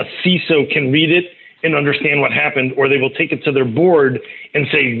 a CISO can read it and understand what happened, or they will take it to their board and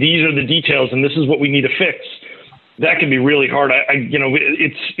say, these are the details and this is what we need to fix. That can be really hard.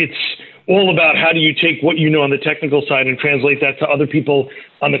 It's all about how do you take what you know on the technical side and translate that to other people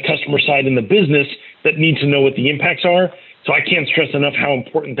on the customer side in the business that need to know what the impacts are. So I can't stress enough how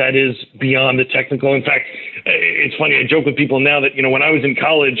important that is beyond the technical. In fact, it's funny, I joke with people now that, when I was in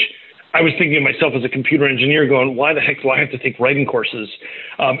college, I was thinking of myself as a computer engineer going, why the heck do I have to take writing courses?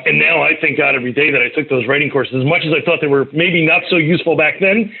 And now I thank God every day that I took those writing courses. As much as I thought they were maybe not so useful back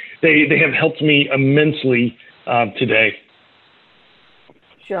then, they have helped me immensely today.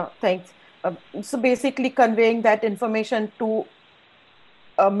 Sure, thanks. So basically conveying that information to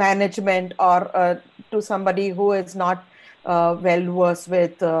management or to somebody who is not well-versed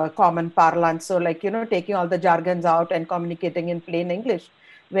with common parlance. So taking all the jargons out and communicating in plain English,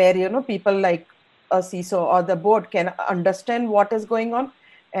 where, people like a CISO or the board can understand what is going on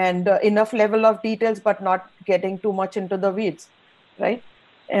and enough level of details, but not getting too much into the weeds, right?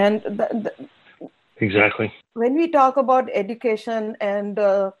 And exactly. When we talk about education and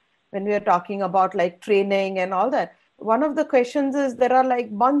when we are talking about like training and all that, one of the questions is there are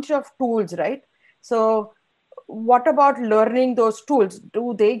like bunch of tools, right? So what about learning those tools?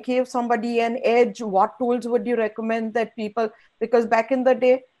 Do they give somebody an edge? What tools would you recommend that people, because back in the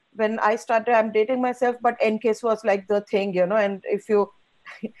day when I started, I'm dating myself, but Ncase was like the thing, and if you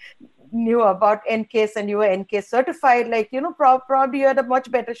knew about Ncase and you were Ncase certified, like, probably you had a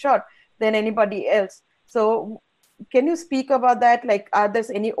much better shot than anybody else. So can you speak about that? Like, are there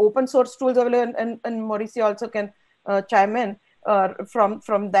any open source tools available? And Mauricio also can chime in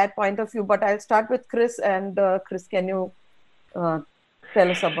from that point of view. But I'll start with Chris. And Chris, can you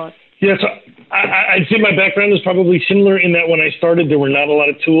tell us about? Yeah, so I'd say my background is probably similar in that when I started, there were not a lot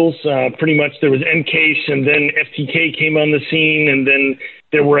of tools. Pretty much there was Ncase, and then FTK came on the scene, and then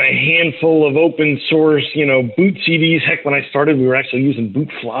there were a handful of open source, boot CDs. Heck, when I started, we were actually using boot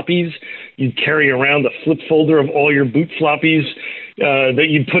floppies. You'd carry around a flip folder of all your boot floppies that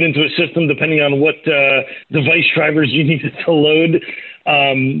you'd put into a system depending on what device drivers you needed to load.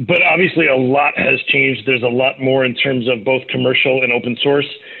 But obviously a lot has changed. There's a lot more in terms of both commercial and open source.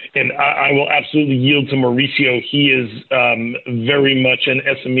 And I will absolutely yield to Mauricio. He is very much an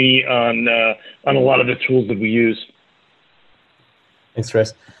SME on a lot of the tools that we use. Thanks,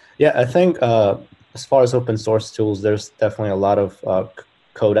 Chris. Yeah, I think as far as open source tools, there's definitely a lot of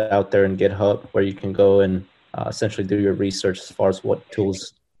code out there in GitHub where you can go and essentially do your research as far as what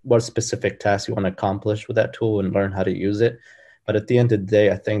specific tasks you want to accomplish with that tool and learn how to use it. But at the end of the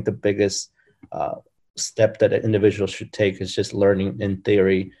day, I think the biggest step that an individual should take is just learning in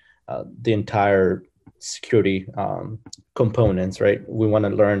theory the entire security components, right? We want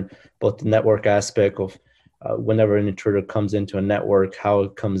to learn both the network aspect of whenever an intruder comes into a network, how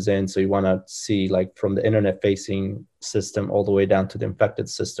it comes in. So you want to see like from the internet facing system all the way down to the infected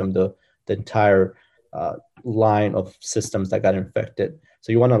system, the entire line of systems that got infected.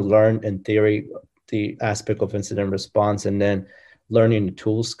 So you want to learn in theory the aspect of incident response, and then learning the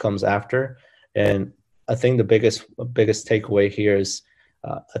tools comes after. And I think the biggest takeaway here is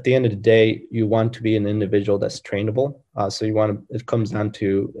at the end of the day, you want to be an individual that's trainable. So it comes down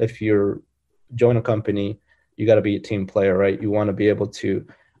to, if you're join a company, you got to be a team player, right? You want to be able to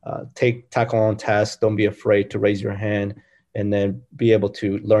tackle on tasks. Don't be afraid to raise your hand, and then be able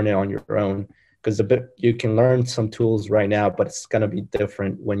to learn it on your own. Because you can learn some tools right now, but it's going to be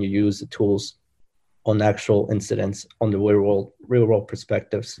different when you use the tools on actual incidents, on the real world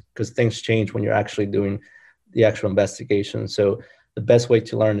perspectives, because things change when you're actually doing the actual investigation. So the best way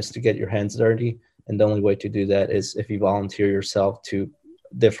to learn is to get your hands dirty. And the only way to do that is if you volunteer yourself to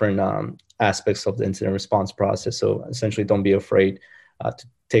different aspects of the incident response process. So essentially, don't be afraid to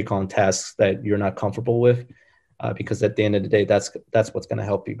take on tasks that you're not comfortable with, because at the end of the day, that's what's going to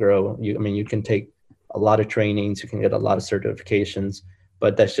help you grow. You can take a lot of trainings, you can get a lot of certifications,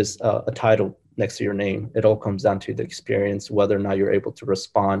 but that's just a title next to your name. It all comes down to the experience, whether or not you're able to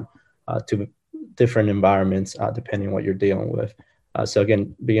respond to different environments, depending on what you're dealing with. So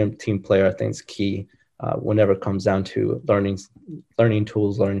again, being a team player, I think, is key whenever it comes down to learning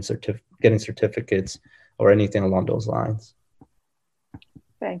tools, getting certificates, or anything along those lines.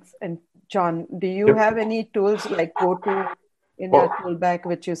 Thanks. And John, do you have any tools like go-to in your tool bag,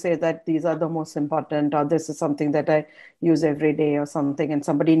 which you say that these are the most important, or this is something that I use every day or something, and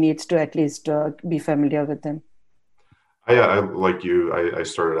somebody needs to at least be familiar with them? I like you, I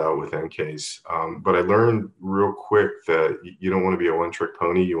started out with Ncase, but I learned real quick that you don't want to be a one-trick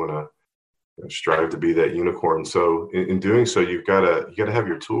pony. You want to strive to be that unicorn. So in doing so, you got to have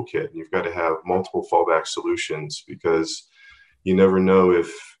your toolkit. You've got to have multiple fallback solutions, because you never know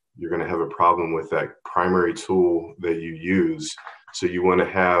if you're going to have a problem with that primary tool that you use. So you want to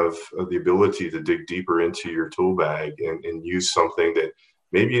have the ability to dig deeper into your tool bag and use something that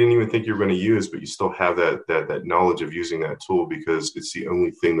maybe you didn't even think you were going to use, but you still have that knowledge of using that tool, because it's the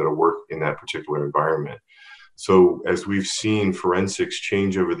only thing that'll work in that particular environment. So as we've seen forensics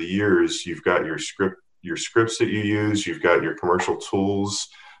change over the years, you've got your scripts that you use, you've got your commercial tools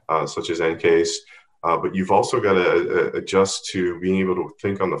such as Ncase, but you've also got to adjust to being able to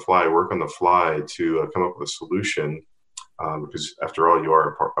think on the fly, work on the fly to come up with a solution, because after all, you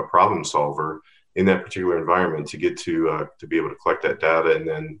are a problem solver in that particular environment, to get to be able to collect that data, and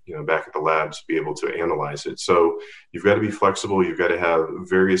then back at the labs be able to analyze it. So you've got to be flexible. You've got to have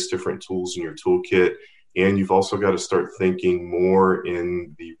various different tools in your toolkit, and you've also got to start thinking more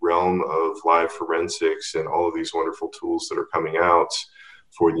in the realm of live forensics and all of these wonderful tools that are coming out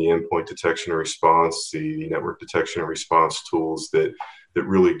for the endpoint detection and response, the network detection and response tools that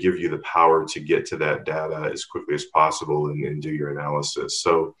really give you the power to get to that data as quickly as possible and do your analysis.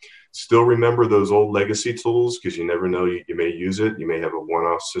 So Still remember those old legacy tools, because you never know, you may use it. You may have a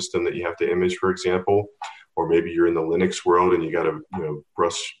one-off system that you have to image, for example, or maybe you're in the Linux world and you got to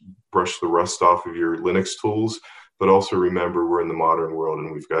brush the rust off of your Linux tools. But also remember, we're in the modern world,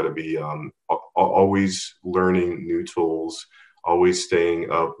 and we've got to be always learning new tools, always staying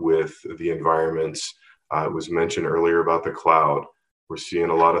up with the environments. It was mentioned earlier about the cloud. We're seeing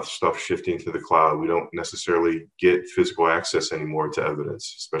a lot of stuff shifting to the cloud. We don't necessarily get physical access anymore to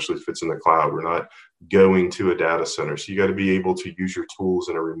evidence, especially if it's in the cloud. We're not going to a data center. So you got to be able to use your tools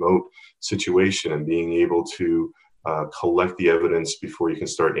in a remote situation and being able to collect the evidence before you can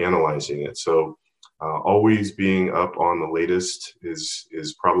start analyzing it. So always being up on the latest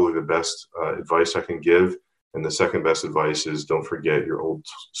is probably the best advice I can give. And the second best advice is don't forget your old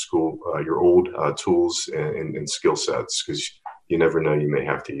tools and skill sets, because you never know, you may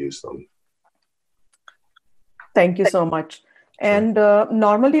have to use them. Thank you so much. And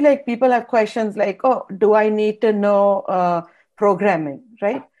normally, like, people have questions like, oh, do I need to know programming,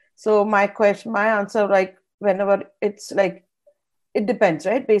 right? So my answer, like, whenever it's like, it depends,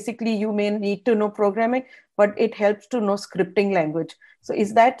 right? Basically, you may need to know programming, but it helps to know scripting language. So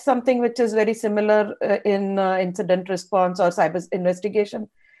is that something which is very similar in incident response or cyber investigation?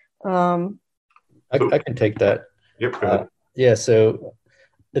 I can take that. Yep, go ahead. Yeah, so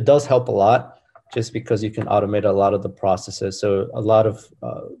it does help a lot, just because you can automate a lot of the processes. So a lot of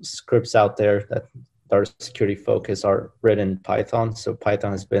scripts out there that are security focused are written in Python. So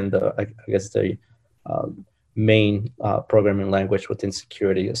Python has been the main programming language within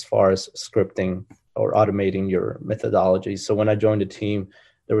security as far as scripting or automating your methodology. So when I joined the team,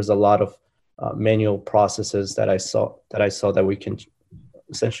 there was a lot of manual processes that I saw that we can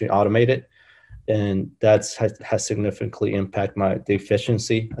essentially automate it. And that has significantly impacted the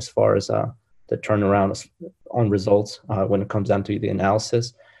efficiency as far as the turnaround on results when it comes down to the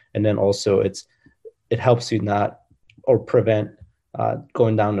analysis. And then also it helps you not or prevent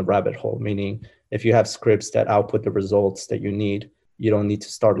going down the rabbit hole, meaning if you have scripts that output the results that you need, you don't need to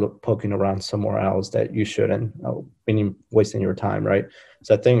start poking around somewhere else that you shouldn't, meaning wasting your time, right?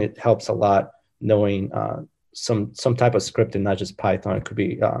 So I think it helps a lot knowing some type of script, and not just Python. It could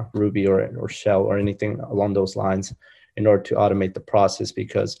be Ruby or Shell or anything along those lines, in order to automate the process,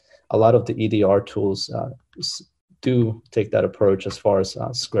 because a lot of the EDR tools do take that approach as far as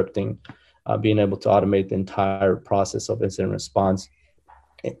scripting, being able to automate the entire process of incident response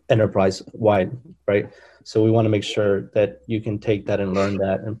enterprise-wide, right? So we want to make sure that you can take that and learn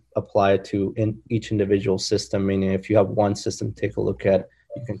that and apply it to each individual system, meaning if you have one system to take a look at,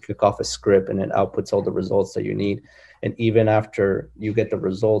 you can kick off a script and it outputs all the results that you need. And even after you get the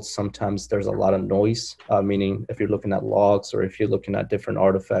results, sometimes there's a lot of noise, meaning if you're looking at logs or if you're looking at different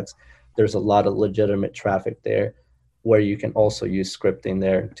artifacts, there's a lot of legitimate traffic there where you can also use scripting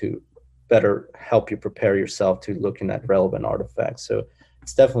there to better help you prepare yourself to looking at relevant artifacts. So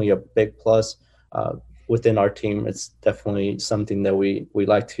it's definitely a big plus. Within our team, it's definitely something that we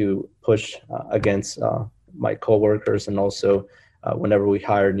like to push against my coworkers, and also whenever we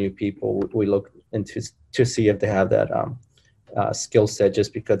hire new people, we look into to see if they have that skill set,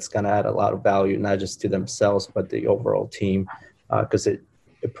 just because it's going to add a lot of value, not just to themselves, but the overall team, because it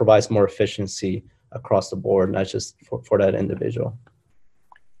provides more efficiency across the board, not just for that individual.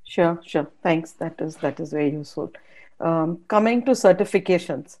 Sure. Thanks. That is very useful. Coming to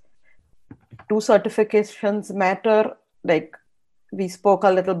certifications, do certifications matter? Like, we spoke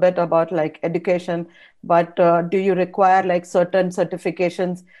a little bit about like education, but do you require like certain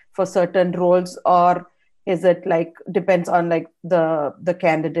certifications for certain roles, or is it like depends on like the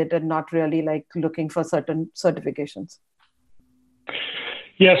candidate and not really like looking for certain certifications?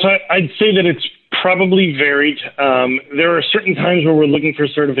 Yeah, so I'd say that it's probably varied. There are certain times where we're looking for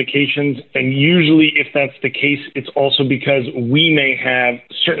certifications, and usually if that's the case, it's also because we may have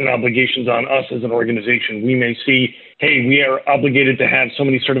certain obligations on us as an organization. We may see, hey, we are obligated to have so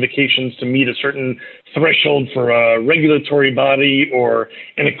many certifications to meet a certain threshold for a regulatory body or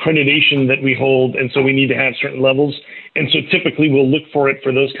an accreditation that we hold, and so we need to have certain levels. And so typically we'll look for it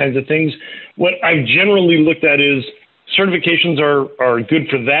for those kinds of things. What I've generally looked at is certifications are good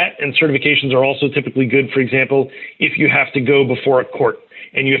for that, and certifications are also typically good, for example, if you have to go before a court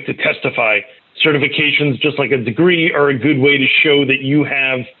and you have to testify. Certifications, just like a degree, are a good way to show that you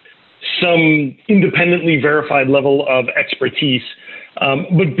have some independently verified level of expertise.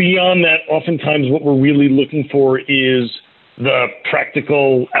 But beyond that, oftentimes what we're really looking for is the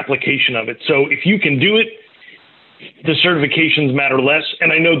practical application of it. So if you can do it, the certifications matter less.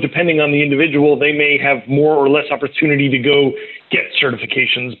 And I know depending on the individual, they may have more or less opportunity to go get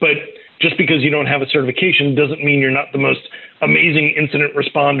certifications. But just because you don't have a certification doesn't mean you're not the most amazing incident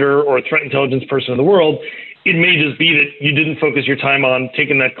responder or threat intelligence person in the world. It may just be that you didn't focus your time on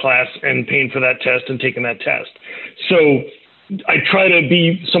taking that class and paying for that test and taking that test. So I try to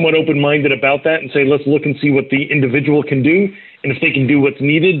be somewhat open-minded about that and say, let's look and see what the individual can do. And if they can do what's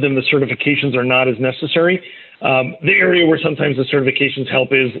needed, then the certifications are not as necessary. The area where sometimes the certifications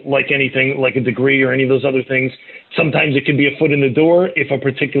help is like anything, like a degree or any of those other things. Sometimes it can be a foot in the door if a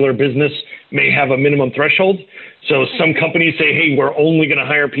particular business may have a minimum threshold. So some companies say, hey, we're only going to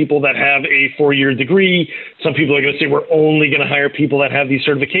hire people that have a 4-year degree. Some people are going to say, we're only going to hire people that have these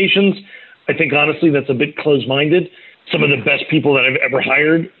certifications. I think, honestly, that's a bit closed-minded. Some of the best people that I've ever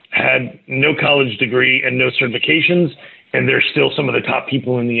hired had no college degree and no certifications, and they're still some of the top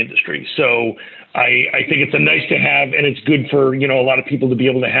people in the industry. So I think it's a nice to have, and it's good for, a lot of people to be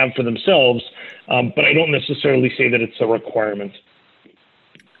able to have for themselves. But I don't necessarily say that it's a requirement.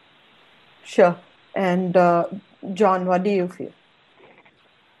 Sure. And John, what do you feel?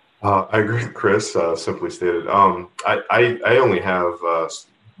 I agree with Chris, simply stated. I only have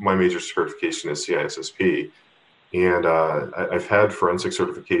my major certification is CISSP, and I've had forensic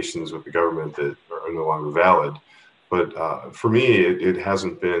certifications with the government that are no longer valid. But for me, it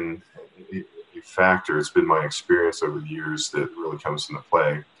hasn't been a factor. It's been my experience over the years that really comes into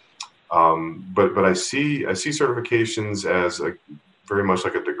play. But I see certifications as very much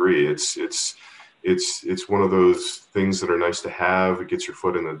like a degree. It's one of those things that are nice to have. It gets your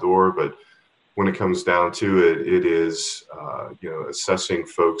foot in the door, but when it comes down to it, it is assessing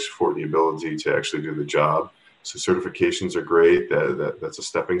folks for the ability to actually do the job. So certifications are great. That's a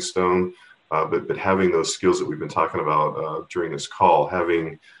stepping stone. But having those skills that we've been talking about during this call,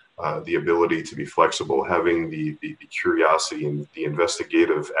 having the ability to be flexible, having the curiosity and the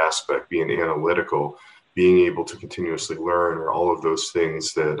investigative aspect, being analytical, being able to continuously learn, are all of those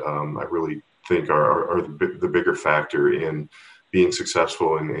things that I really think are the bigger factor in being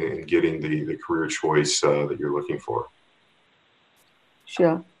successful in getting the career choice that you're looking for.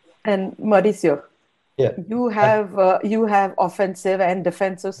 Sure. And Mauricio, yeah, you have offensive and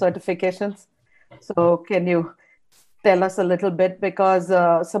defensive certifications. So can you tell us a little bit? Because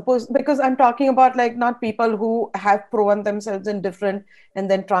because I'm talking about like not people who have proven themselves in different and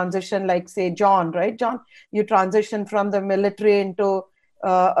then transition, like say John, right? John, you transition from the military into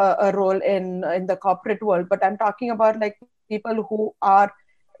a role in the corporate world, but I'm talking about like people who are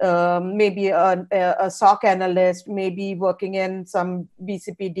maybe a SOC analyst, maybe working in some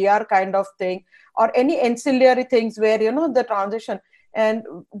BCPDR kind of thing, or any ancillary things where the transition. And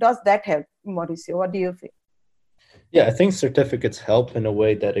does that help, Mauricio? What do you think? Yeah, I think certificates help in a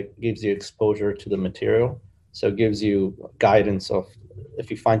way that it gives you exposure to the material. So it gives you guidance of if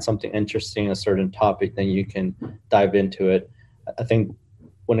you find something interesting, a certain topic, then you can dive into it. I think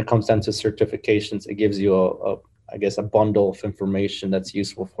when it comes down to certifications, it gives you a bundle of information that's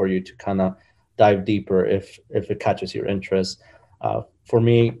useful for you to kind of dive deeper if it catches your interest. For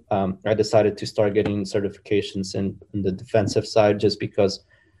me, I decided to start getting certifications in the defensive side just because,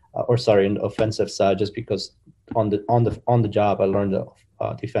 in the offensive side, just because on the job I learned the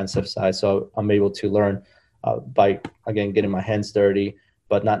defensive side, so I'm able to learn by again getting my hands dirty,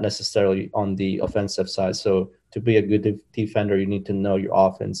 but not necessarily on the offensive side. So to be a good defender, you need to know your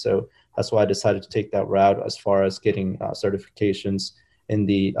offense. So that's why I decided to take that route as far as getting certifications in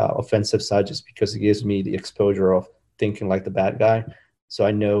the offensive side, just because it gives me the exposure of thinking like the bad guy. So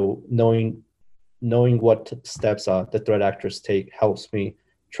I know knowing what steps the threat actors take helps me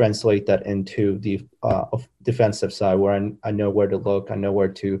translate that into the defensive side, where I know where to look, I know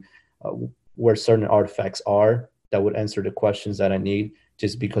where certain artifacts are that would answer the questions that I need,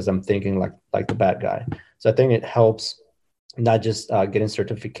 just because I'm thinking like the bad guy. So I think it helps not just getting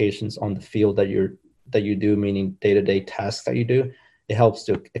certifications on the field that you do, meaning day-to-day tasks that you do. It helps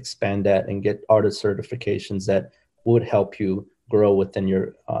to expand that and get other certifications that would help you grow within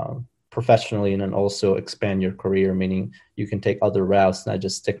your professionally, and then also expand your career, meaning you can take other routes, not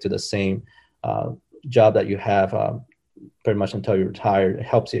just stick to the same job that you have pretty much until you're retired. It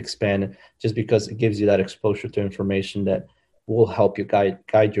helps you expand just because it gives you that exposure to information that will help you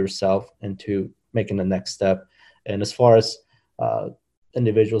guide yourself into making the next step. And as far as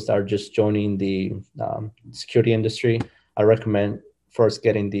individuals that are just joining the security industry, I recommend first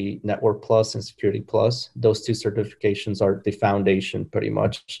getting the Network Plus and Security Plus. Those two certifications are the foundation pretty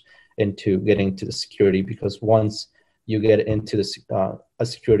much into getting to the security, because once you get into a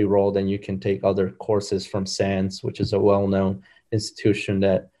security role, then you can take other courses from SANS, which is a well-known institution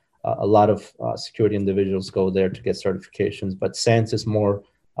that a lot of security individuals go there to get certifications. But SANS is more,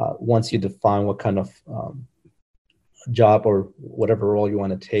 once you define what kind of job or whatever role you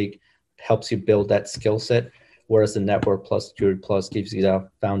want to take, helps you build that skill set, whereas the Network Plus, Security Plus gives you that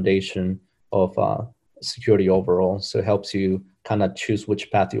foundation of security overall. So it helps you kind of choose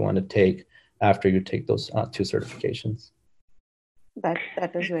which path you want to take after you take those 2 certifications. That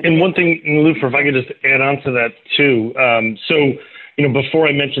is very. And one thing, Niloufar, if I could just add on to that too. So, before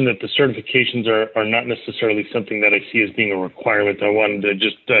I mentioned that the certifications are not necessarily something that I see as being a requirement, I wanted to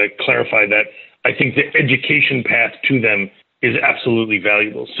just clarify that I think the education path to them is absolutely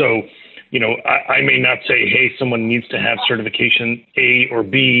valuable. So, I may not say, hey, someone needs to have certification A or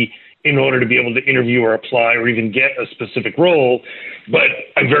B in order to be able to interview or apply or even get a specific role, but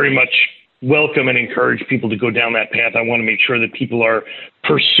I very much welcome and encourage people to go down that path. I want to make sure that people are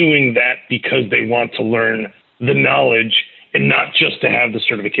pursuing that because they want to learn the knowledge and not just to have the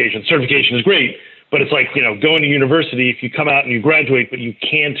certification. Certification is great, but it's like, going to university, if you come out and you graduate, but you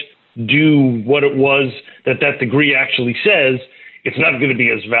can't do what it was that degree actually says, it's not going to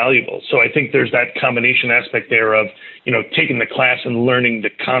be as valuable. So I think there's that combination aspect there of, taking the class and learning the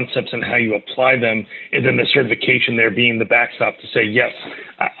concepts and how you apply them, and then the certification there being the backstop to say, yes,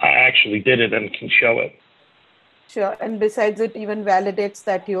 I actually did it and can show it. Sure. And besides, it even validates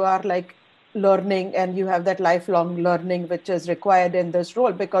that you are like learning and you have that lifelong learning, which is required in this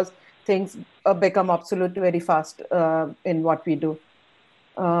role because things become obsolete very fast in what we do.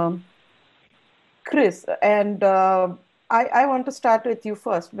 Chris, and I want to start with you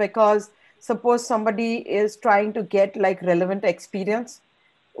first, because suppose somebody is trying to get like relevant experience.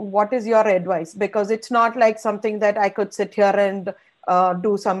 What is your advice? Because it's not like something that I could sit here and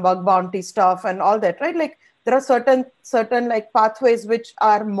do some bug bounty stuff and all that, right? Like there are certain like pathways which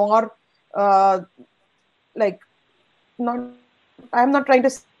are more like I'm not trying to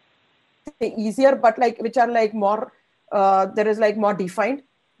say easier, but like which are like more there is like more defined.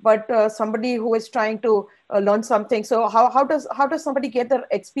 But somebody who is trying to learn something, so how does somebody get their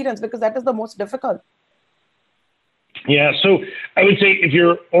experience? Because that is the most difficult. Yeah, so I would say if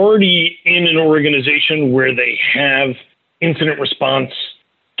you're already in an organization where they have incident response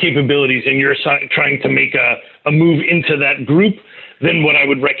capabilities and you're trying to make a move into that group, then what I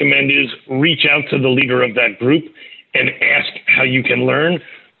would recommend is reach out to the leader of that group and ask how you can learn.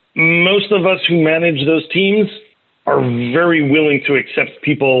 Most of us who manage those teams are very willing to accept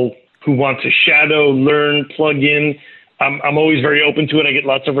people who want to shadow, learn, plug in. I'm always very open to it. I get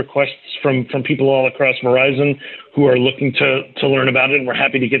lots of requests from people all across Verizon who are looking to learn about it, and we're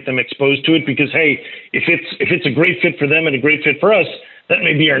happy to get them exposed to it because, hey, if it's a great fit for them and a great fit for us, that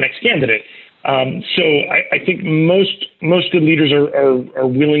may be our next candidate. So I think most good leaders are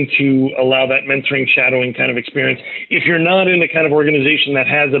willing to allow that mentoring, shadowing kind of experience. If you're not in a kind of organization that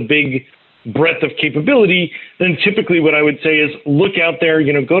has a big breadth of capability, then typically what I would say is look out there,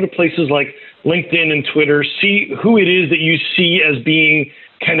 go to places like LinkedIn and Twitter, see who it is that you see as being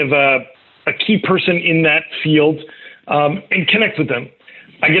kind of a key person in that field, and connect with them.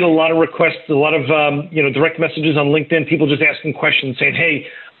 I get a lot of requests, a lot of direct messages on LinkedIn, people just asking questions saying, hey,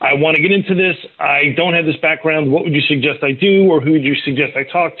 I want to get into this. I don't have this background. What would you suggest I do? Or who would you suggest I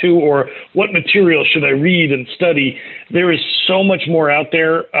talk to? Or what material should I read and study? There is so much more out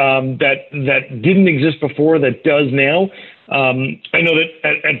there that didn't exist before that does now. I know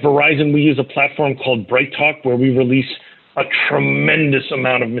that at Verizon, we use a platform called BrightTalk where we release a tremendous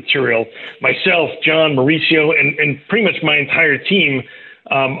amount of material. Myself, John, Mauricio, and pretty much my entire team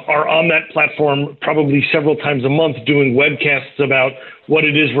are on that platform probably several times a month doing webcasts about what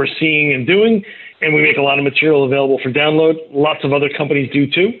it is we're seeing and doing. And we make a lot of material available for download. Lots of other companies do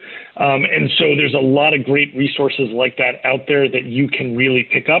too. And so there's a lot of great resources like that out there that you can really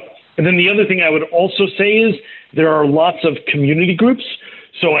pick up. And then the other thing I would also say is there are lots of community groups.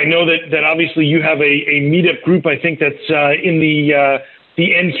 So I know that obviously you have a meetup group, I think that's in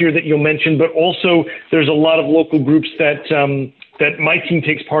the end here that you'll mention, but also there's a lot of local groups that my team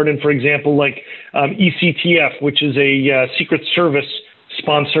takes part in, for example, like ECTF, which is a Secret Service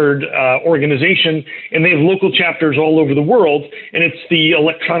sponsored organization, and they have local chapters all over the world, and it's the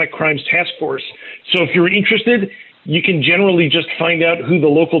Electronic Crimes Task Force. So if you're interested, you can generally just find out who the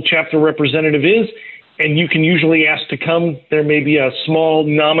local chapter representative is, and you can usually ask to come. There may be a small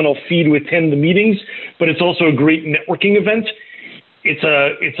nominal fee to attend the meetings, but it's also a great networking event. It's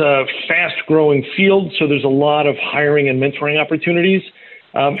a fast-growing field, so there's a lot of hiring and mentoring opportunities.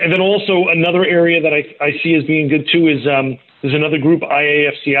 And then also another area that I see as being good too is there's another group,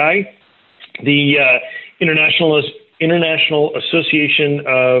 IAFCI, the International Association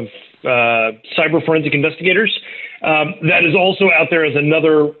of Cyber Forensic Investigators. That is also out there as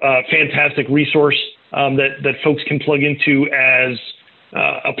another fantastic resource that folks can plug into as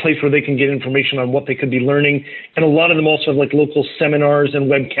a place where they can get information on what they could be learning. And a lot of them also have like local seminars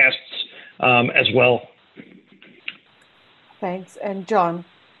and webcasts as well. Thanks. And John?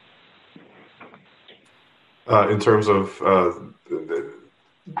 In terms of,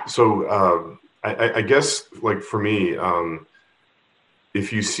 I guess, like for me,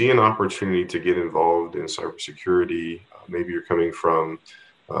 if you see an opportunity to get involved in cybersecurity, maybe you're coming from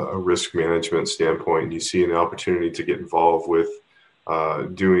a risk management standpoint, and you see an opportunity to get involved with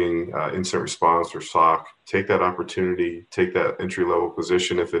doing incident response or SOC, take that opportunity, take that entry-level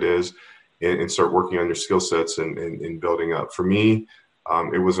position if it is, and start working on your skill sets and building up. For me,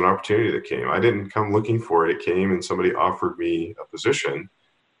 it was an opportunity that came. I didn't come looking for it. It came and somebody offered me a position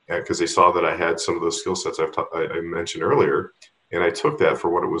because they saw that I had some of those skill sets I mentioned earlier. And I took that for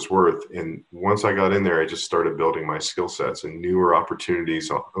what it was worth. And once I got in there, I just started building my skill sets, and newer opportunities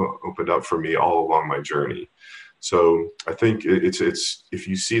opened up for me all along my journey. So I think it's if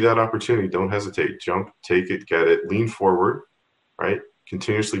you see that opportunity, don't hesitate, jump, take it, get it, lean forward, right?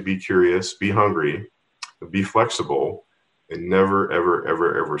 Continuously be curious, be hungry, be flexible, and never, ever,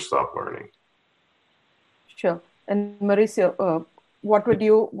 ever, ever stop learning. Sure. And Mauricio, what would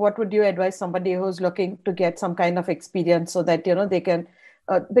you advise somebody who's looking to get some kind of experience so that, they can,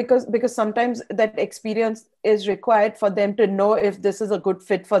 because sometimes that experience is required for them to know if this is a good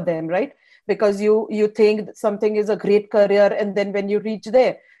fit for them, right? Because you think something is a great career, and then when you reach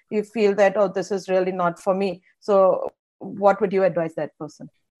there, you feel that, oh, this is really not for me. So what would you advise that person?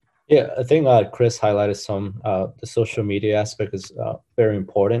 Yeah, I think Chris highlighted some, the social media aspect is very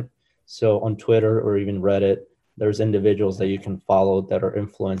important. So on Twitter or even Reddit, there's individuals that you can follow that are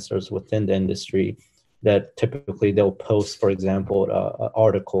influencers within the industry that typically they'll post, for example, an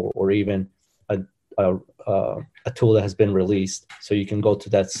article or even a tool that has been released. So you can go to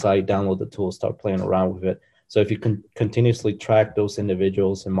that site, download the tool, start playing around with it. So if you can continuously track those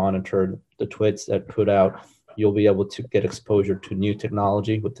individuals and monitor the tweets that put out, you'll be able to get exposure to new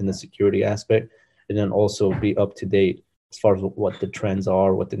technology within the security aspect, and then also be up to date as far as what the trends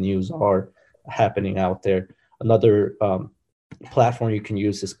are, what the news are happening out there. Another platform you can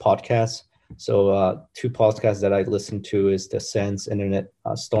use is podcasts. So 2 podcasts that I listen to is the SENS Internet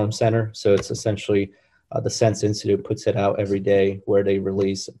Storm Center. So it's essentially the SENS Institute puts it out every day, where they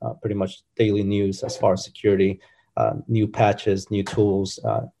release pretty much daily news as far as security, new patches, new tools,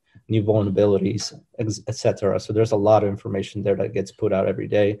 new vulnerabilities, etc. So there's a lot of information there that gets put out every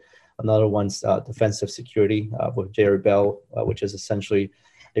day. Another one's Defensive Security with Jerry Bell, which is essentially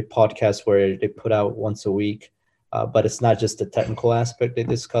a podcast where they put out once a week. But it's not just the technical aspect they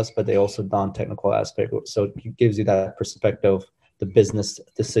discuss, but they also non-technical aspect. So it gives you that perspective, the business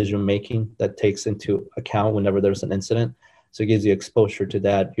decision-making that takes into account whenever there's an incident. So it gives you exposure to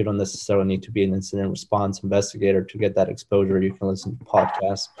that. You don't necessarily need to be an incident response investigator to get that exposure. You can listen to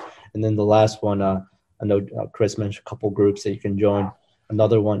podcasts. And then the last one, I know Chris mentioned a couple groups that you can join.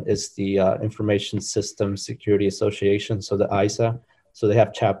 Another one is the Information Systems Security Association, so the ISA. So they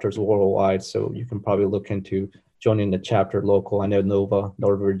have chapters worldwide. So you can probably look into joining the chapter local. I know Nova,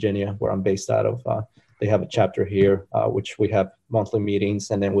 Northern Virginia, where I'm based out of, they have a chapter here, which we have monthly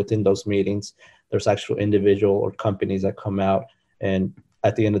meetings. And then within those meetings, there's actual individual or companies that come out. And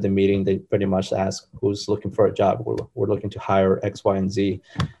at the end of the meeting, they pretty much ask who's looking for a job. We're looking to hire X, Y, and Z.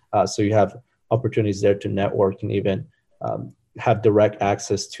 So you have opportunities there to network and even have direct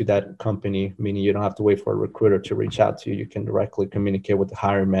access to that company, meaning you don't have to wait for a recruiter to reach out to you. You can directly communicate with the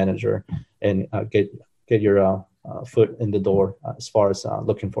hiring manager and get your foot in the door as far as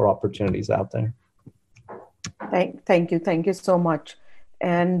looking for opportunities out there. Thank you so much.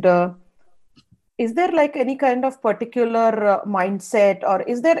 And is there like any kind of particular mindset, or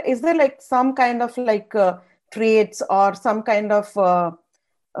is there like some kind of like traits or some kind of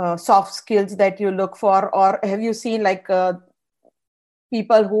soft skills that you look for, or have you seen like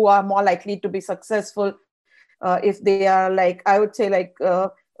people who are more likely to be successful if they are like, I would say like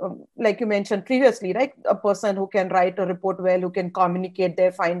you mentioned previously, right? A person who can write a report well, who can communicate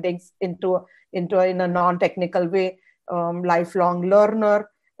their findings in a non-technical way, lifelong learner.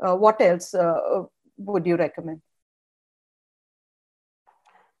 What else would you recommend?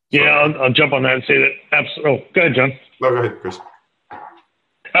 Yeah, I'll jump on that and say that absolutely. Oh, go ahead, John. No, go ahead, Chris.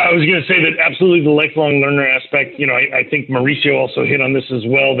 I was going to say that absolutely the lifelong learner aspect, I think Mauricio also hit on this as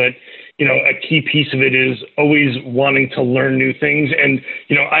well, that, a key piece of it is always wanting to learn new things. And,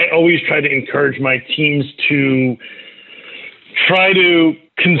 I always try to encourage my teams to try to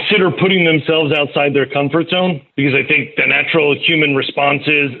consider putting themselves outside their comfort zone, because I think the natural human response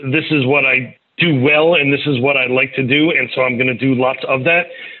is, this is what I do well, and this is what I like to do. And so I'm going to do lots of that.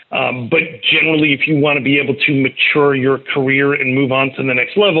 But generally, if you want to be able to mature your career and move on to the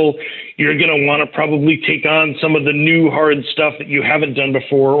next level, you're going to want to probably take on some of the new hard stuff that you haven't done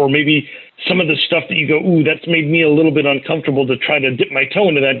before, or maybe some of the stuff that you go, ooh, that's made me a little bit uncomfortable to try to dip my toe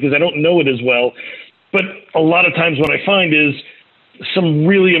into that because I don't know it as well. But a lot of times what I find is some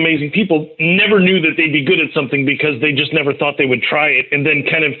really amazing people never knew that they'd be good at something because they just never thought they would try it, and then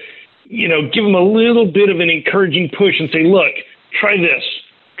kind of, give them a little bit of an encouraging push and say, look, try this.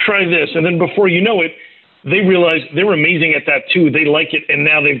 And then before you know it, they realize they're amazing at that too. They like it. And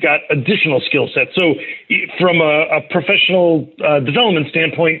now they've got additional skill sets. So from a professional development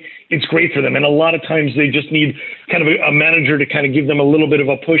standpoint, it's great for them. And a lot of times they just need kind of a manager to kind of give them a little bit of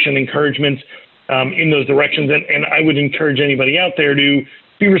a push and encouragement in those directions. And I would encourage anybody out there to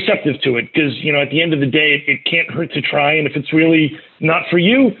be receptive to it because, at the end of the day, it can't hurt to try. And if it's really not for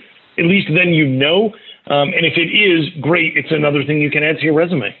you, at least then and if it is, great, it's another thing you can add to your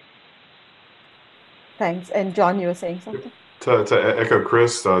resume. Thanks. And John, you were saying something? To echo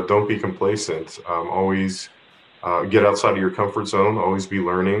Chris, don't be complacent. Always get outside of your comfort zone. Always be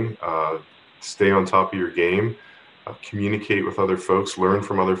learning. Stay on top of your game. Communicate with other folks. Learn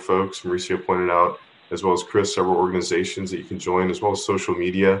from other folks. Mauricio pointed out, as well as Chris, several organizations that you can join, as well as social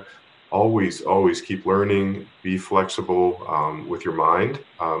media. Always keep learning. Be flexible with your mind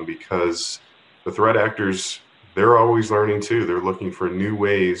because the threat actors, they're always learning too. They're looking for new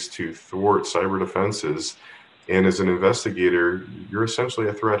ways to thwart cyber defenses. And as an investigator, you're essentially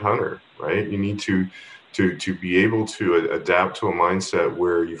a threat hunter, right? You need to be able to adapt to a mindset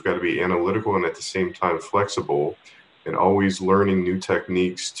where you've got to be analytical and at the same time flexible and always learning new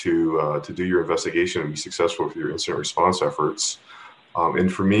techniques to do your investigation and be successful with your incident response efforts.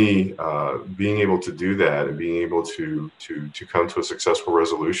 And for me, being able to do that and being able to come to a successful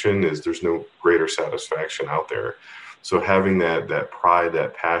resolution there's no greater satisfaction out there. So having that pride,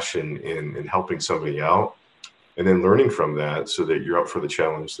 that passion in helping somebody out, and then learning from that so that you're up for the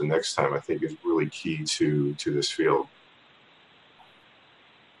challenge the next time, I think is really key to this field.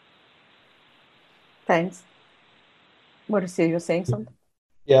 Thanks. Mauricio, you're saying something?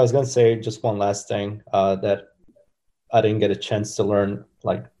 Yeah, I was going to say just one last thing that I didn't get a chance to learn,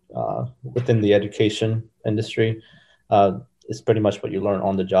 within the education industry. It's pretty much what you learn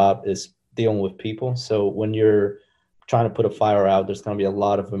on the job is dealing with people. So when you're trying to put a fire out, there's going to be a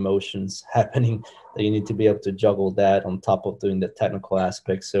lot of emotions happening that you need to be able to juggle that on top of doing the technical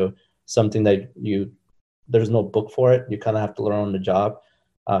aspects. So something that there's no book for it. You kind of have to learn on the job.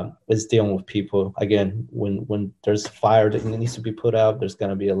 Is dealing with people. Again, when there's fire that needs to be put out, there's going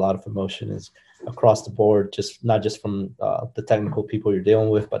to be a lot of emotions across the board, not just from the technical people you're dealing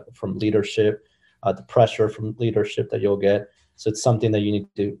with, but from leadership, the pressure from leadership that you'll get. So it's something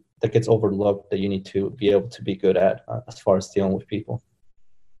that that gets overlooked, that you need to be able to be good at as far as dealing with people.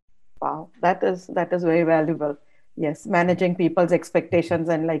 Wow, that is very valuable. Yes, managing people's expectations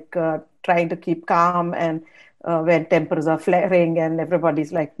and trying to keep calm and when tempers are flaring and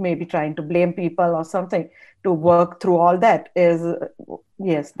everybody's maybe trying to blame people or something, to work through all that is,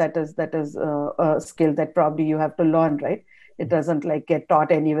 yes, that is a skill that probably you have to learn, right? It doesn't get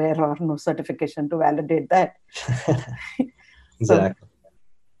taught anywhere or no certification to validate that. Exactly.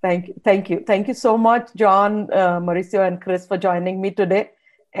 So, thank you so much, John, Mauricio, and Chris, for joining me today.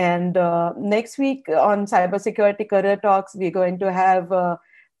 And next week on Cybersecurity Career Talks, we're going to have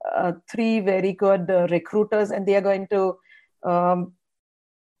 3 very good recruiters, and they are going to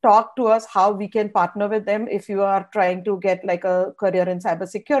talk to us how we can partner with them. If you are trying to get a career in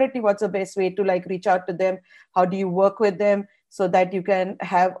cybersecurity, what's the best way to reach out to them? How do you work with them so that you can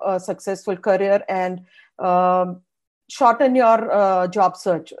have a successful career and shorten your job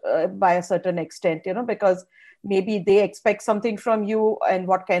search by a certain extent, because maybe they expect something from you, and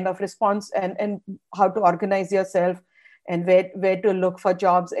what kind of response and how to organize yourself and where to look for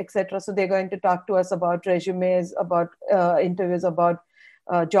jobs, etc. So they're going to talk to us about resumes, about interviews, about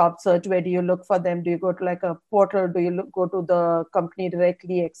job search. Where do you look for them? Do you go to a portal? Do you go to the company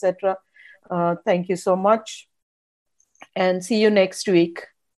directly, etc.? Thank you so much, and see you next week.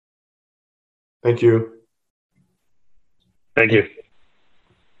 Thank you. Thank you.